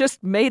could have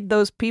just made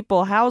those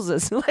people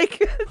houses.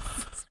 Like,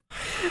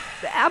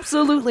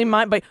 absolutely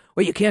well,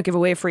 you can't give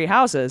away free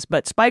houses,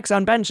 but spikes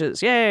on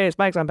benches. Yay,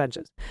 spikes on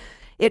benches.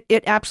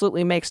 It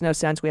absolutely makes no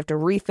sense. We have to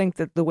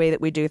rethink the way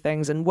that we do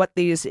things, and what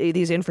these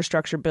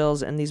infrastructure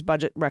bills and these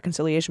budget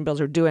reconciliation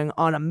bills are doing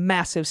on a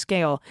massive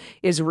scale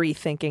is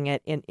rethinking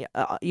it in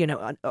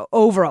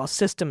overall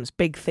systems,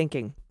 big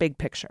thinking, big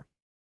picture.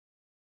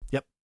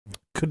 Yep,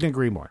 couldn't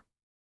agree more.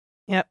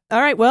 Yep. All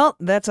right. Well,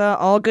 that's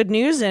all good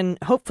news, and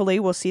hopefully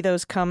we'll see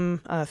those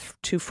come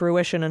to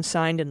fruition and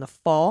signed in the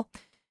fall.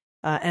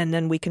 And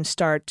then we can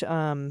start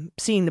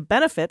seeing the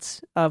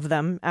benefits of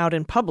them out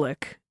in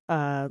public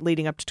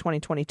leading up to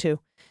 2022.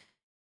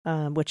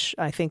 which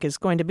I think is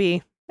going to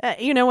be,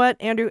 you know what,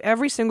 Andrew?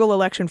 Every single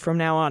election from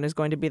now on is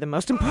going to be the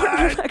most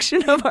important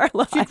election of our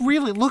lives. It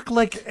really look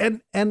like,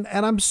 and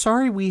I'm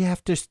sorry we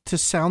have to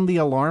sound the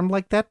alarm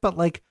like that, but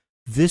like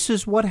this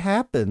is what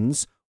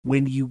happens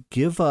when you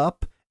give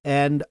up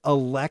and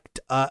elect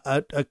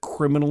a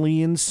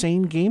criminally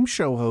insane game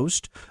show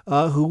host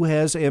who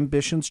has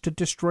ambitions to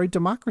destroy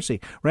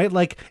democracy, right?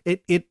 Like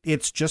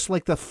it's just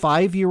like the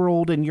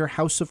 5-year-old in your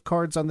house of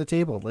cards on the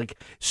table. Like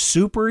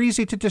super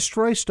easy to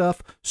destroy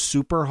stuff,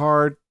 super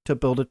hard to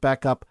build it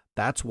back up.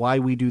 That's why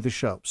we do the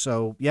show.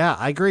 So yeah,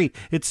 I agree.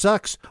 It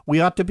sucks. We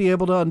ought to be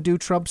able to undo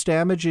Trump's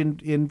damage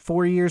in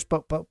 4 years,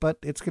 but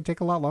it's going to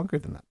take a lot longer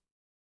than that.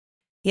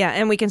 Yeah,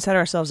 and we can set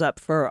ourselves up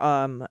for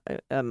a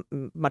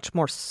much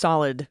more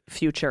solid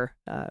future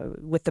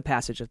with the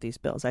passage of these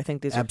bills. I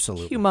think these are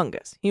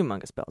humongous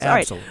bills.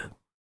 Absolutely. All right.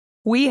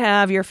 We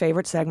have your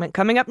favorite segment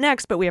coming up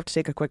next, but we have to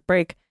take a quick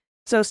break,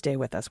 so stay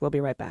with us. We'll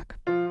be right back.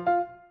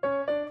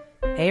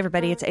 Hey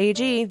everybody, it's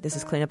AG. This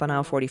is Cleanup on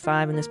Aisle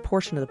 45, and this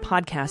portion of the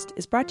podcast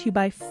is brought to you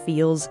by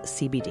Feels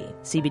CBD.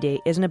 CBD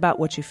isn't about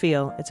what you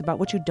feel, it's about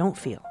what you don't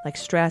feel, like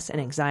stress and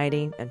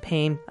anxiety and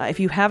pain. If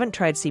you haven't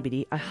tried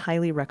CBD, I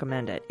highly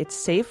recommend it. It's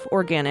safe,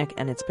 organic,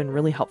 and it's been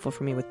really helpful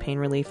for me with pain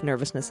relief,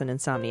 nervousness, and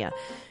insomnia.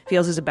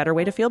 Feels is a better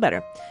way to feel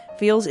better.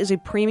 Feels is a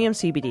premium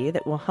CBD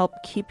that will help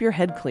keep your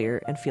head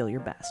clear and feel your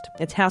best.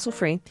 It's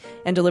hassle-free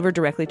and delivered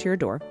directly to your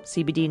door.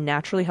 CBD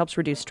naturally helps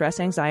reduce stress,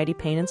 anxiety,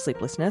 pain, and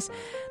sleeplessness.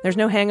 There's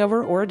no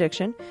hangover or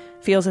addiction.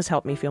 Feels has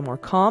helped me feel more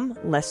calm,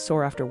 less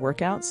sore after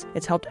workouts.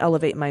 It's helped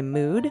elevate my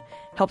mood,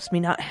 helps me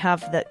not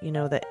have that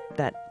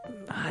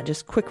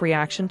just quick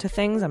reaction to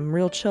things. I'm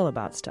real chill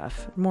about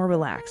stuff, more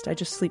relaxed. I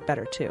just sleep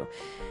better too.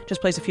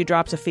 Just place a few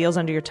drops of Feels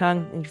under your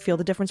tongue and you feel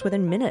the difference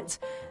within minutes.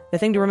 The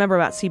thing to remember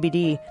about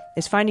CBD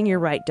is finding your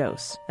right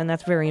dose, and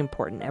that's very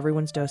important.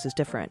 Everyone's dose is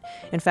different.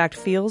 In fact,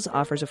 Feels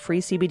offers a free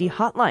CBD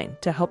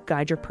hotline to help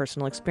guide your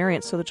personal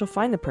experience so that you'll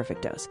find the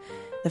perfect dose.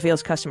 The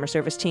Feels customer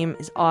service team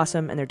is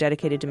awesome, and they're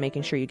dedicated to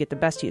making sure you get the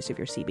best use of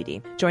your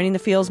CBD. Joining the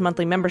Feels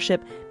monthly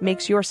membership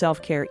makes your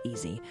self-care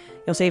easy.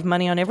 You'll save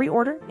money on every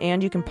order,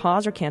 and you can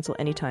pause or cancel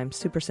anytime.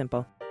 Super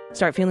simple.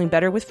 Start feeling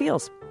better with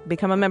Feels.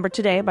 Become a member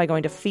today by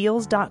going to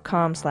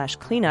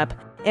feels.com/cleanup,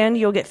 and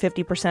you'll get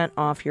 50%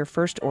 off your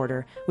first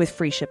order with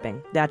free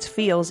shipping. That's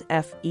Feels,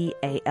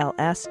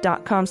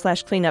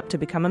 FEALS.com/cleanup to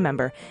become a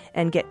member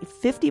and get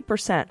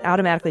 50%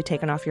 automatically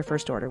taken off your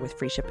first order with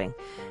free shipping.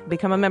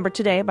 Become a member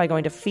today by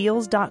going to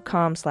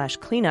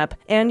feels.com/cleanup,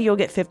 and you'll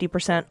get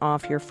 50%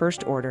 off your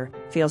first order.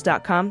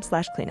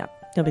 Feels.com/cleanup.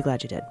 You'll be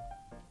glad you did.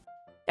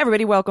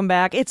 Everybody, welcome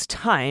back. It's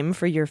time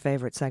for your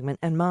favorite segment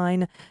and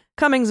mine,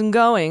 Comings and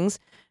Goings.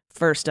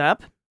 First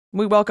up,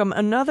 we welcome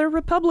another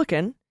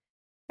Republican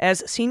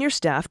as senior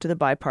staff to the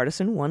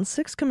bipartisan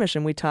 1-6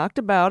 Commission. We talked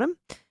about him.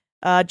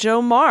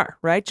 Joe Maher,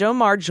 right? Joe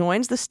Maher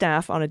joins the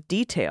staff on a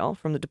detail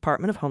from the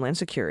Department of Homeland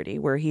Security,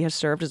 where he has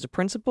served as a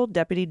principal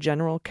deputy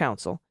general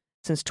counsel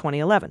since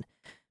 2011.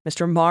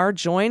 Mr. Maher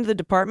joined the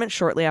department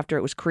shortly after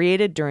it was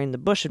created during the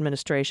Bush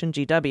administration,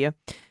 GW.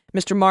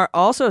 Mr. Maher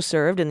also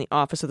served in the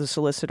Office of the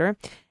Solicitor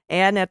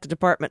and at the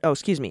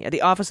the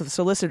Office of the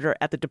Solicitor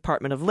at the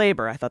Department of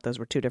Labor. I thought those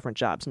were two different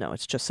jobs. No,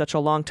 it's just such a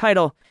long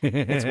title.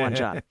 It's one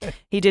job.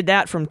 He did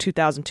that from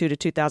 2002 to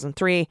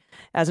 2003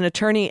 as an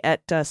attorney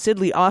at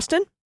Sidley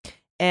Austin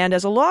and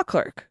as a law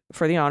clerk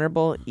for the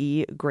Honorable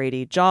E.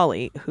 Grady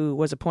Jolly, who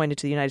was appointed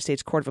to the United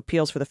States Court of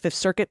Appeals for the Fifth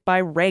Circuit by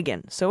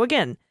Reagan. So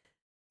again,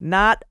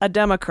 not a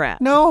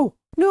Democrat. No.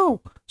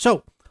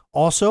 So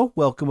also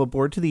welcome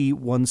aboard to the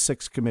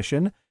 1-6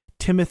 Commission,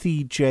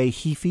 Timothy J.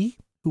 Heaphy,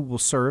 who will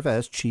serve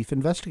as Chief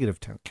Investigative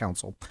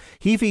Counsel.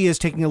 Heaphy is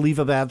taking a leave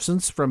of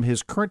absence from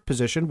his current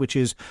position, which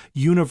is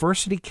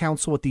University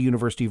Counsel at the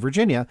University of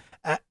Virginia.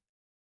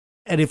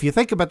 And if you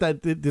think about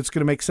that, it's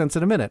going to make sense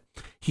in a minute.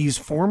 He's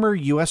former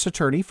U.S.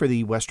 Attorney for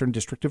the Western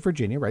District of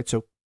Virginia, right?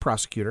 So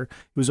prosecutor.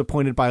 He was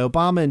appointed by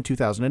Obama in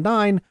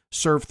 2009,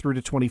 served through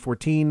to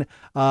 2014.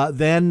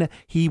 Then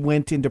he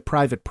went into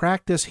private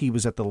practice. He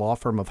was at the law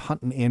firm of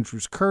Hunt and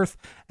Andrews Kurth.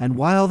 And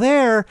while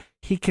there,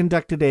 he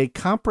conducted a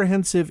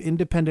comprehensive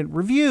independent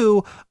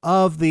review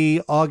of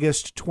the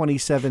August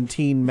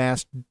 2017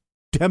 mass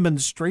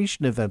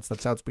demonstration events,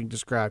 that's how it's being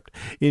described,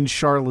 in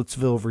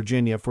Charlottesville,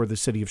 Virginia, for the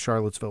city of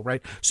Charlottesville,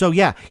 right? So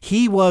yeah,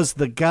 he was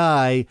the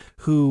guy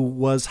who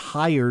was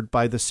hired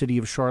by the city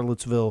of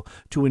Charlottesville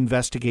to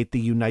investigate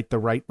the Unite the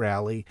Right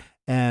rally.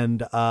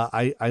 And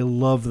I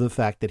love the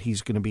fact that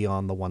he's going to be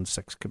on the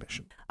 1-6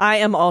 Commission. I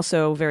am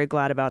also very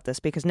glad about this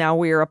because now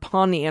we are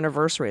upon the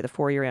anniversary, the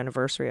 4-year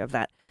anniversary of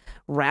that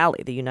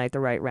rally, the Unite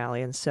the Right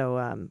rally. And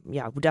so,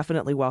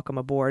 definitely welcome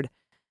aboard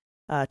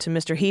to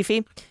Mr.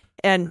 Heaphy.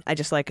 And I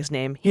just like his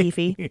name,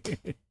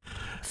 Heaphy.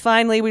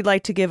 Finally, we'd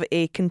like to give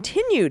a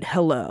continued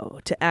hello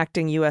to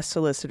Acting U.S.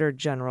 Solicitor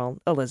General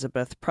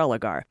Elizabeth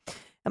Prelogar.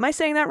 Am I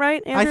saying that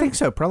right, Andrew? I think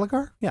so.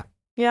 Prelogar? Yeah.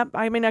 Yeah,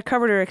 I mean, I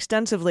covered her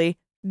extensively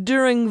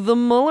during the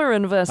Mueller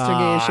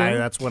investigation.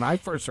 That's when I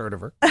first heard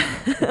of her.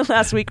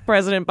 Last week,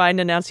 President Biden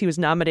announced he was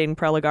nominating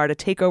Prelogar to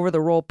take over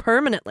the role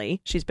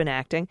permanently she's been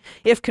acting.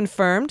 If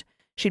confirmed,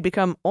 she'd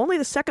become only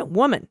the second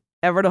woman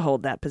ever to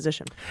hold that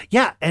position.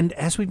 Yeah, and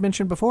as we've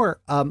mentioned before,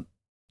 the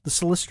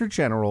Solicitor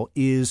General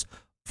is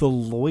the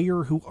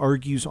lawyer who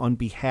argues on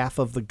behalf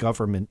of the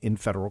government in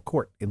federal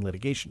court in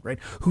litigation, right?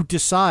 Who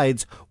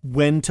decides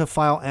when to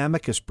file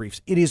amicus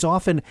briefs. It is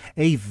often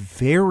a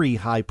very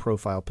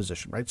high-profile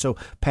position, right? So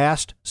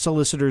past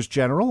Solicitors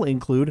General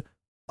include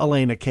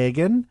Elena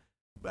Kagan,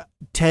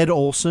 Ted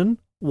Olson,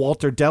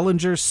 Walter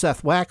Dellinger,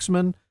 Seth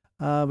Waxman,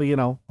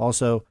 but,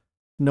 also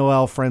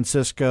Noel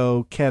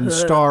Francisco, Ken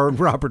Starr, and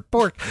Robert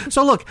Bork.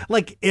 So look,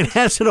 it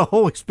hasn't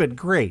always been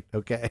great,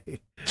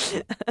 okay?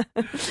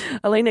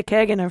 Elena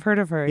Kagan, I've heard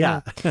of her. Yeah.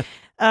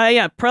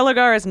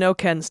 Prelogar is no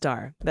Ken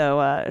Starr,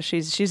 though.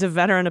 She's a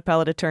veteran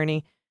appellate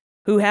attorney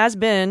who has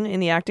been in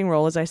the acting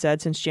role, as I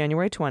said, since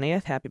January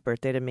 20th. Happy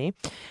birthday to me.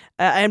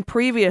 And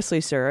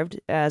previously served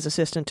as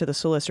assistant to the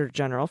Solicitor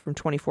General from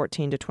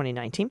 2014 to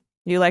 2019.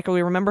 You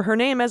likely remember her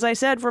name, as I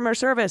said, from her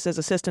service as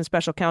Assistant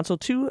Special Counsel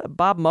to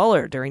Bob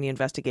Mueller during the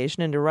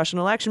investigation into Russian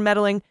election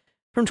meddling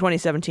from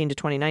 2017 to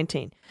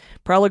 2019.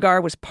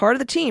 Prelogar was part of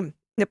the team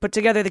that put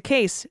together the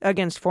case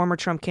against former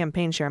Trump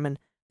campaign chairman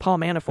Paul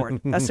Manafort,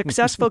 a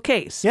successful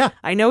case. Yeah.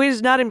 I know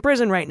he's not in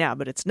prison right now,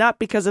 but it's not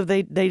because of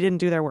they didn't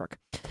do their work.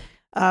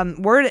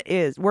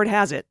 Word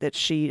has it that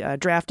she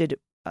drafted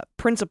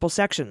principal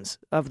sections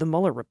of the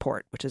Mueller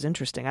report, which is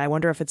interesting. I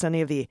wonder if it's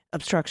any of the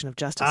obstruction of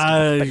justice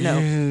stuff, but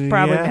no,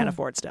 probably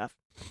Manafort stuff.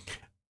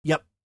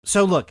 Yep.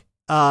 So look,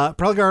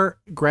 Prelogar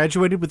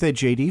graduated with a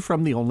JD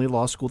from the only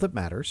law school that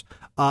matters.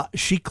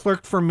 She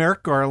clerked for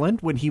Merrick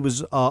Garland when he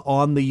was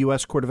on the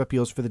U.S. Court of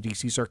Appeals for the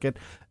D.C. Circuit.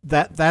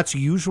 That's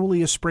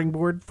usually a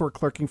springboard for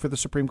clerking for the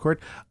Supreme Court,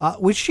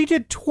 which she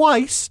did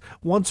twice,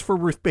 once for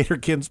Ruth Bader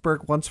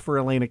Ginsburg, once for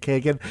Elena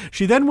Kagan.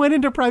 She then went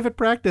into private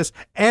practice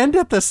and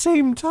at the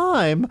same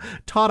time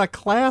taught a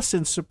class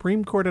in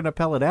Supreme Court and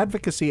appellate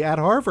advocacy at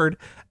Harvard.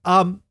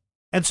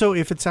 And so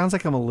if it sounds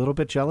like I'm a little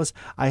bit jealous,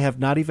 I have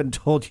not even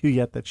told you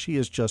yet that she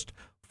is just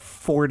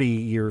 40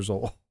 years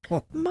old.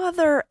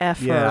 Mother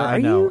effer. Yeah, I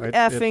know. You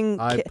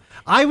effing...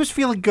 I was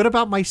feeling good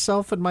about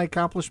myself and my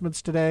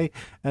accomplishments today,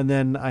 and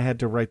then I had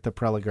to write the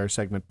Prelogar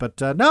segment. But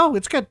no,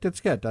 it's good.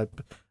 It's good.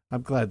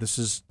 I'm glad this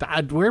is...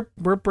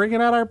 We're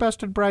bringing out our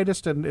best and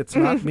brightest, and it's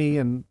not me,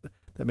 and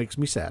that makes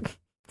me sad.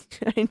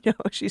 I know.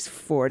 She's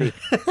 40.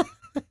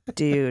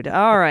 Dude.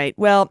 All right.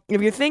 Well,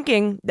 if you're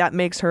thinking that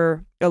makes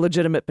her a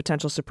legitimate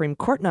potential Supreme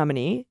Court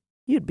nominee,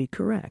 you'd be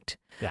correct.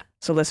 Yeah.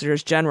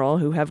 Solicitors General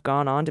who have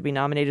gone on to be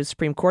nominated to the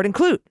Supreme Court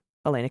include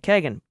Elena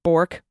Kagan,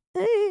 Bork,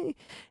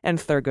 and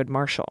Thurgood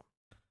Marshall.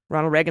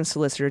 Ronald Reagan's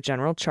Solicitor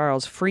General,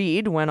 Charles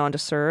Freed, went on to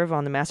serve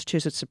on the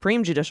Massachusetts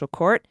Supreme Judicial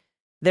Court,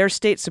 their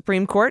state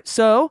Supreme Court.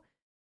 So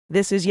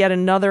this is yet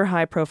another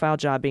high-profile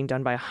job being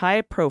done by a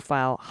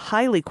high-profile,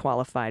 highly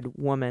qualified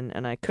woman,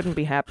 and I couldn't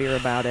be happier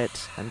about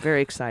it. I'm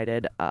very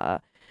excited.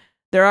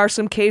 There are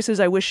some cases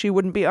I wish she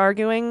wouldn't be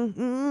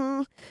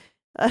arguing.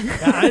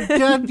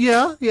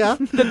 Yeah.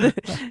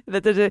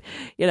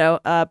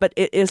 But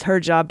it is her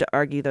job to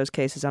argue those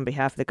cases on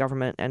behalf of the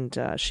government, and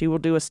she will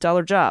do a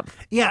stellar job.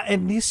 Yeah,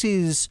 and this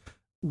is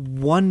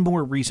one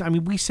more reason. I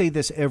mean, we say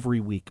this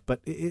every week, but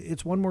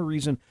it's one more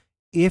reason.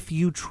 If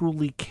you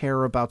truly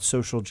care about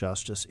social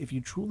justice, if you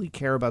truly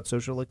care about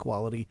social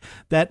equality,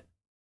 that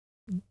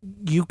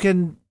you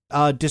can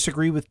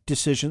disagree with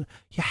decision,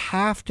 you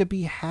have to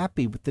be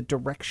happy with the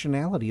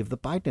directionality of the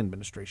Biden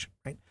administration,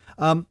 right?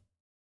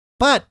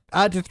 But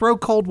to throw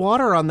cold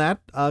water on that,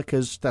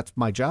 because that's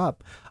my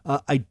job,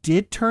 I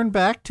did turn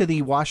back to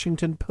the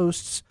Washington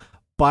Post's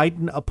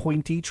Biden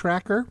appointee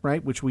tracker,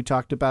 right, which we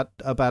talked about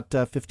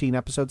 15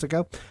 episodes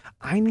ago.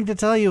 I need to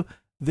tell you,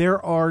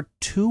 there are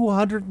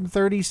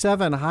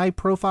 237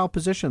 high-profile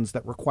positions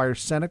that require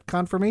Senate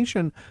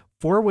confirmation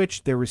for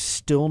which there is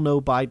still no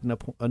Biden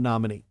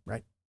nominee,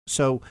 right?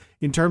 So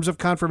in terms of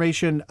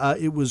confirmation,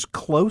 it was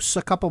close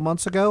a couple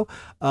months ago,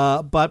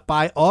 but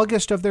by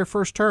August of their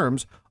first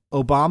terms,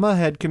 Obama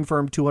had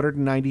confirmed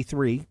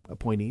 293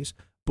 appointees,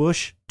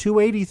 Bush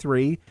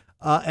 283,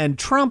 and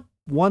Trump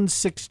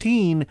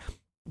 116.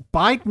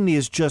 Biden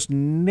is just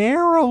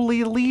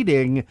narrowly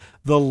leading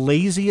the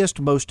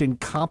laziest, most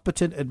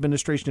incompetent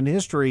administration in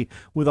history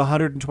with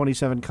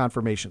 127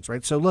 confirmations,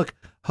 right? So look,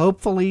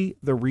 hopefully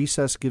the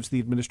recess gives the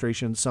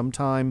administration some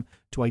time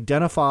to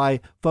identify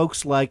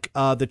folks like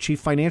the chief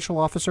financial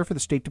officer for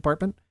the State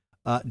Department,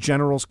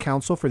 general's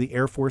counsel for the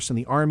Air Force and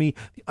the Army,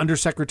 the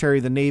undersecretary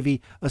of the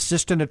Navy,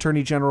 assistant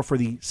attorney general for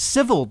the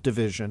civil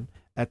division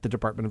at the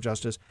Department of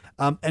Justice.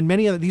 And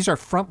many of these are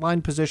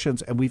frontline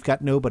positions, and we've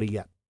got nobody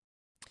yet.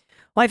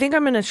 Well, I think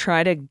I'm going to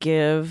try to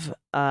give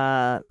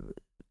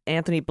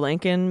Anthony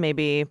Blinken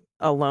maybe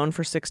a loan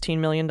for $16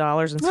 million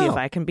and see if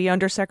I can be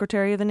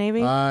Undersecretary of the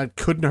Navy.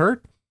 Couldn't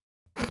hurt.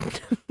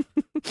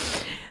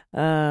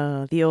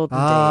 The old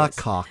days.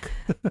 Cock.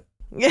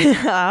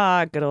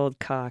 Good old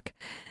cock.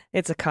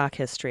 It's a cock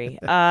history.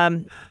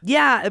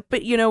 Yeah,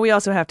 but, we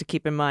also have to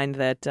keep in mind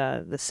that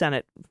the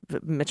Senate,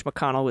 Mitch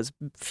McConnell was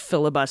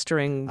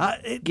filibustering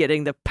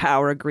getting the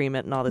power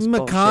agreement and all this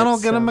bullshit.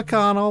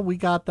 McConnell. We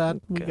got that.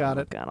 We got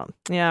it. McConnell.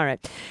 Yeah, all right.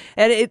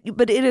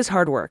 But it is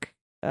hard work.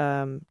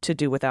 to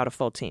do without a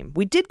full team.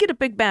 We did get a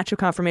big batch of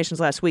confirmations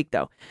last week,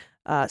 though.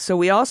 So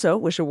we also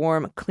wish a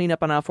warm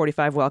cleanup on aisle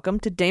 45 welcome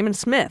to Damon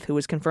Smith, who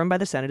was confirmed by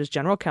the Senate as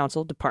General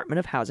Counsel, Department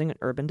of Housing and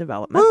Urban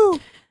Development. Woo!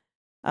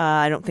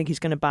 I don't think he's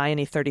going to buy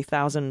any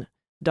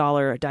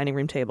 $30,000 dining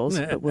room tables,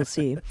 but we'll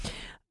see.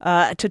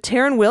 To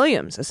Taryn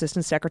Williams,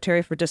 Assistant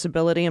Secretary for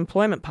Disability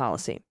Employment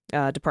Policy,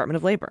 Department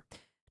of Labor.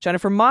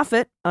 Jennifer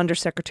Moffett,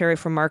 Undersecretary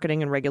for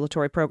Marketing and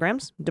Regulatory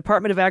Programs,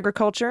 Department of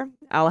Agriculture.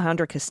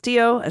 Alejandra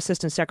Castillo,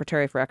 Assistant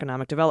Secretary for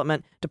Economic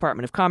Development,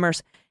 Department of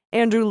Commerce.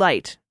 Andrew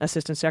Light,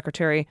 Assistant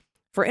Secretary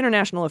for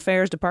International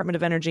Affairs, Department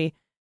of Energy.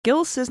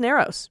 Gil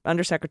Cisneros,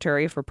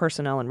 Undersecretary for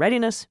Personnel and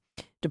Readiness,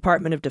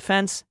 Department of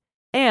Defense.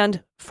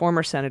 And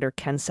former Senator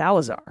Ken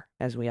Salazar,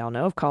 as we all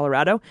know, of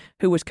Colorado,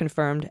 who was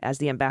confirmed as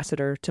the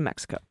ambassador to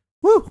Mexico.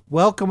 Woo!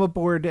 Welcome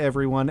aboard,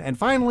 everyone. And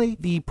finally,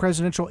 the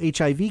Presidential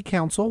HIV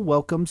Council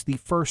welcomes the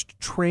first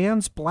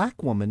trans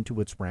black woman to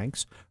its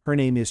ranks. Her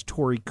name is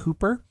Tori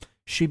Cooper.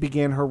 She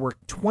began her work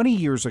 20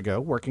 years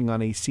ago, working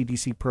on a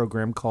CDC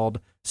program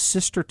called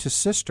Sister to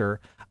Sister,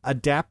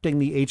 adapting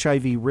the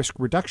HIV risk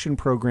reduction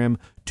program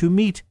to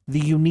meet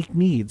the unique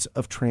needs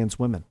of trans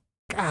women.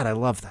 God, I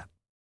love that.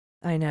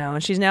 I know.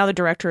 And she's now the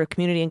Director of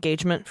Community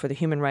Engagement for the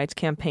Human Rights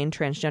Campaign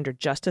Transgender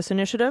Justice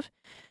Initiative.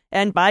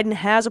 And Biden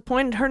has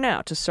appointed her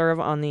now to serve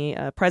on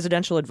the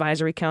Presidential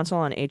Advisory Council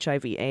on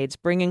HIV/AIDS,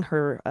 bringing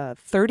her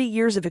 30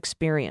 years of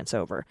experience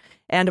over.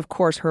 And, of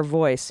course, her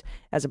voice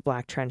as a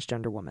black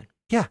transgender woman.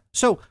 Yeah.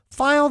 So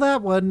file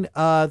that one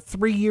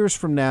 3 years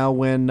from now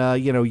when,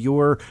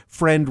 your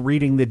friend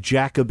reading the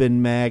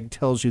Jacobin mag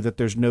tells you that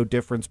there's no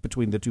difference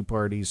between the two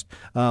parties.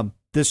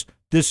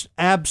 This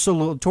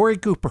absolute Tori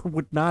Cooper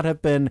would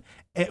have been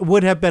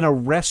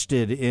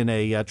arrested in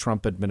a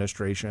Trump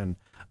administration.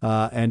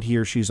 And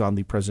here she's on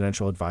the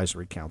Presidential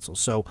Advisory Council.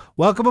 So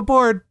welcome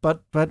aboard.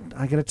 But I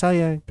got to tell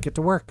you, get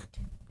to work.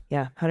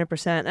 Yeah,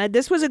 100%.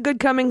 This was a good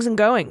comings and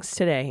goings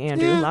today,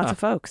 Andrew. Yeah. Lots of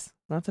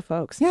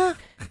folks. Yeah.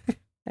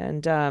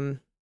 And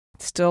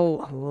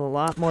still a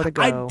lot more to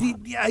go.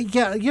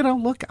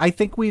 Look, I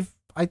think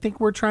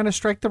we're trying to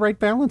strike the right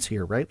balance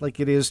here, right? Like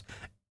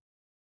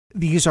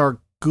these are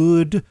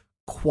good,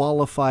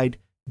 qualified,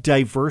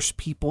 diverse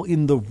people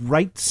in the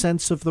right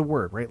sense of the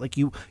word, right? Like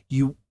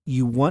you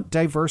want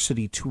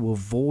diversity to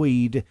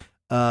avoid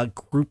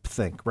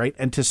groupthink, right?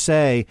 And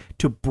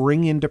to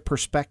bring into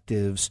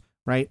perspectives,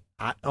 right,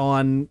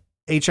 on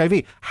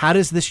HIV. How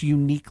does this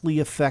uniquely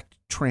affect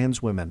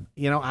trans women?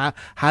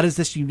 How does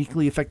this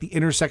uniquely affect the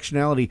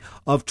intersectionality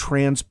of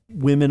trans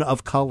women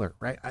of color,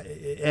 right?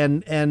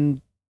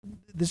 And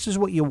this is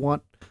what you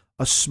want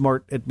a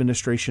smart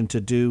administration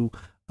to do.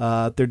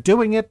 They're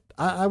doing it.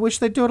 I wish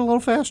they'd do it a little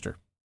faster.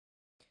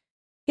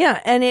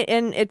 Yeah,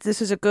 and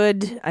this is a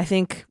good, I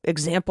think,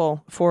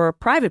 example for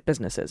private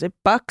businesses. It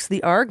bucks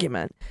the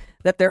argument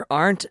that there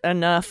aren't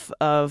enough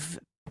of,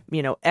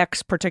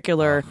 X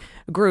particular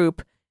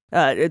group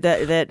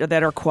that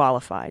are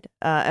qualified,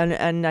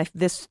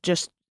 this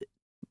just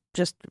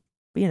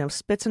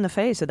spits in the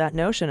face of that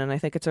notion, and I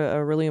think it's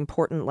a really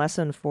important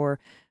lesson for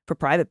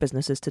private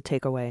businesses to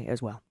take away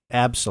as well.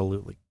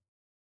 Absolutely.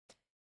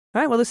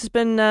 All right. Well, this has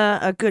been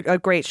a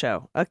great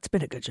show. It's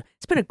been a good show.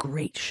 It's been a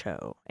great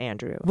show,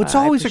 Andrew. Well, it's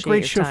always a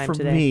great show for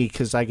today. me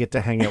because I get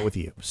to hang out with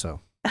you. So,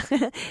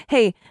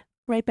 hey,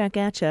 right back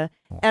at you.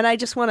 And I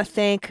just want to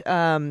thank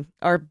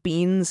our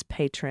Beans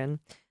patron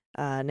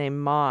named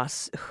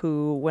Moss,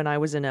 who, when I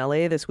was in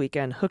LA this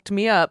weekend, hooked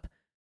me up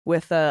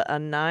with a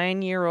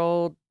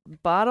 9-year-old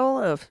bottle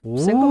of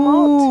single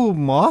malt. Ooh,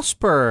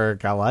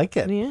 Mossberg. I like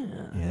it.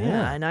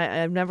 Yeah. And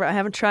I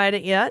haven't tried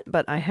it yet,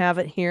 but I have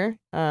it here,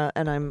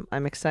 and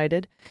I'm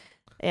excited.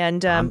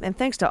 And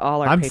thanks to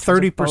all our patrons.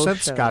 I'm 30%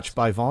 Scotch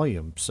by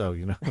volume, so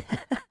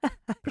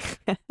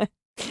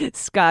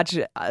Scotch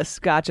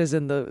is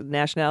in the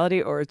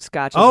nationality, or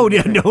Scotch? No,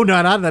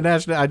 not the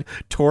national.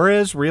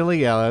 Torres,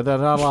 really? Yeah,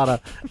 not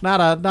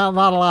a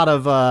lot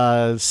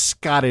of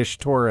Scottish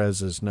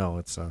Torreses. No,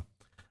 it's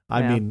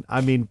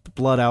I mean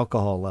blood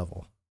alcohol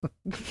level.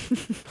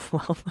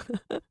 Well,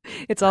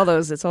 it's all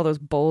those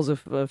bowls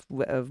of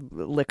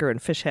liquor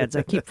and fish heads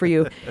I keep for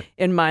you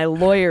in my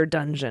lawyer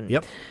dungeon.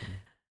 Yep.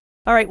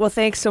 All right. Well,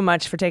 thanks so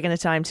much for taking the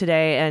time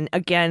today. And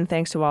again,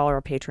 thanks to all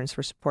our patrons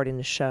for supporting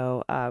the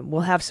show.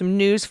 We'll have some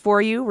news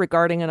for you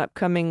regarding an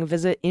upcoming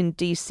visit in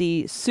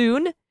D.C.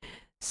 soon.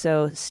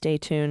 So stay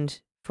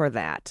tuned for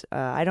that.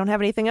 I don't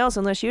have anything else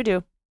unless you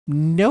do.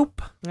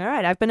 Nope. All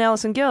right. I've been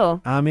Allison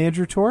Gill. I'm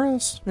Andrew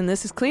Torres. And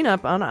this is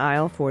Cleanup on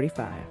Aisle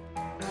 45.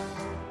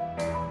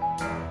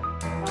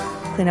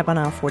 Cleanup on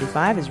Aisle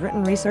 45 is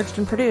written, researched,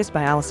 and produced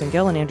by Allison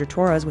Gill and Andrew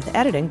Torres with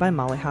editing by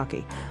Molly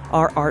Hockey.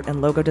 Our art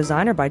and logo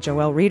design are by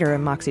Joelle Reeder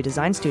and Moxie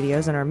Design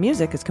Studios, and our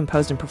music is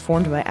composed and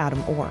performed by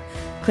Adam Orr.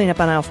 Cleanup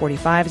on Aisle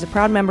 45 is a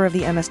proud member of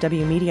the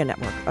MSW Media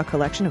Network, a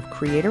collection of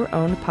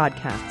creator-owned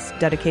podcasts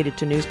dedicated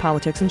to news,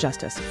 politics, and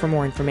justice. For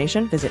more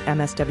information, visit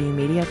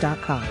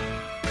mswmedia.com.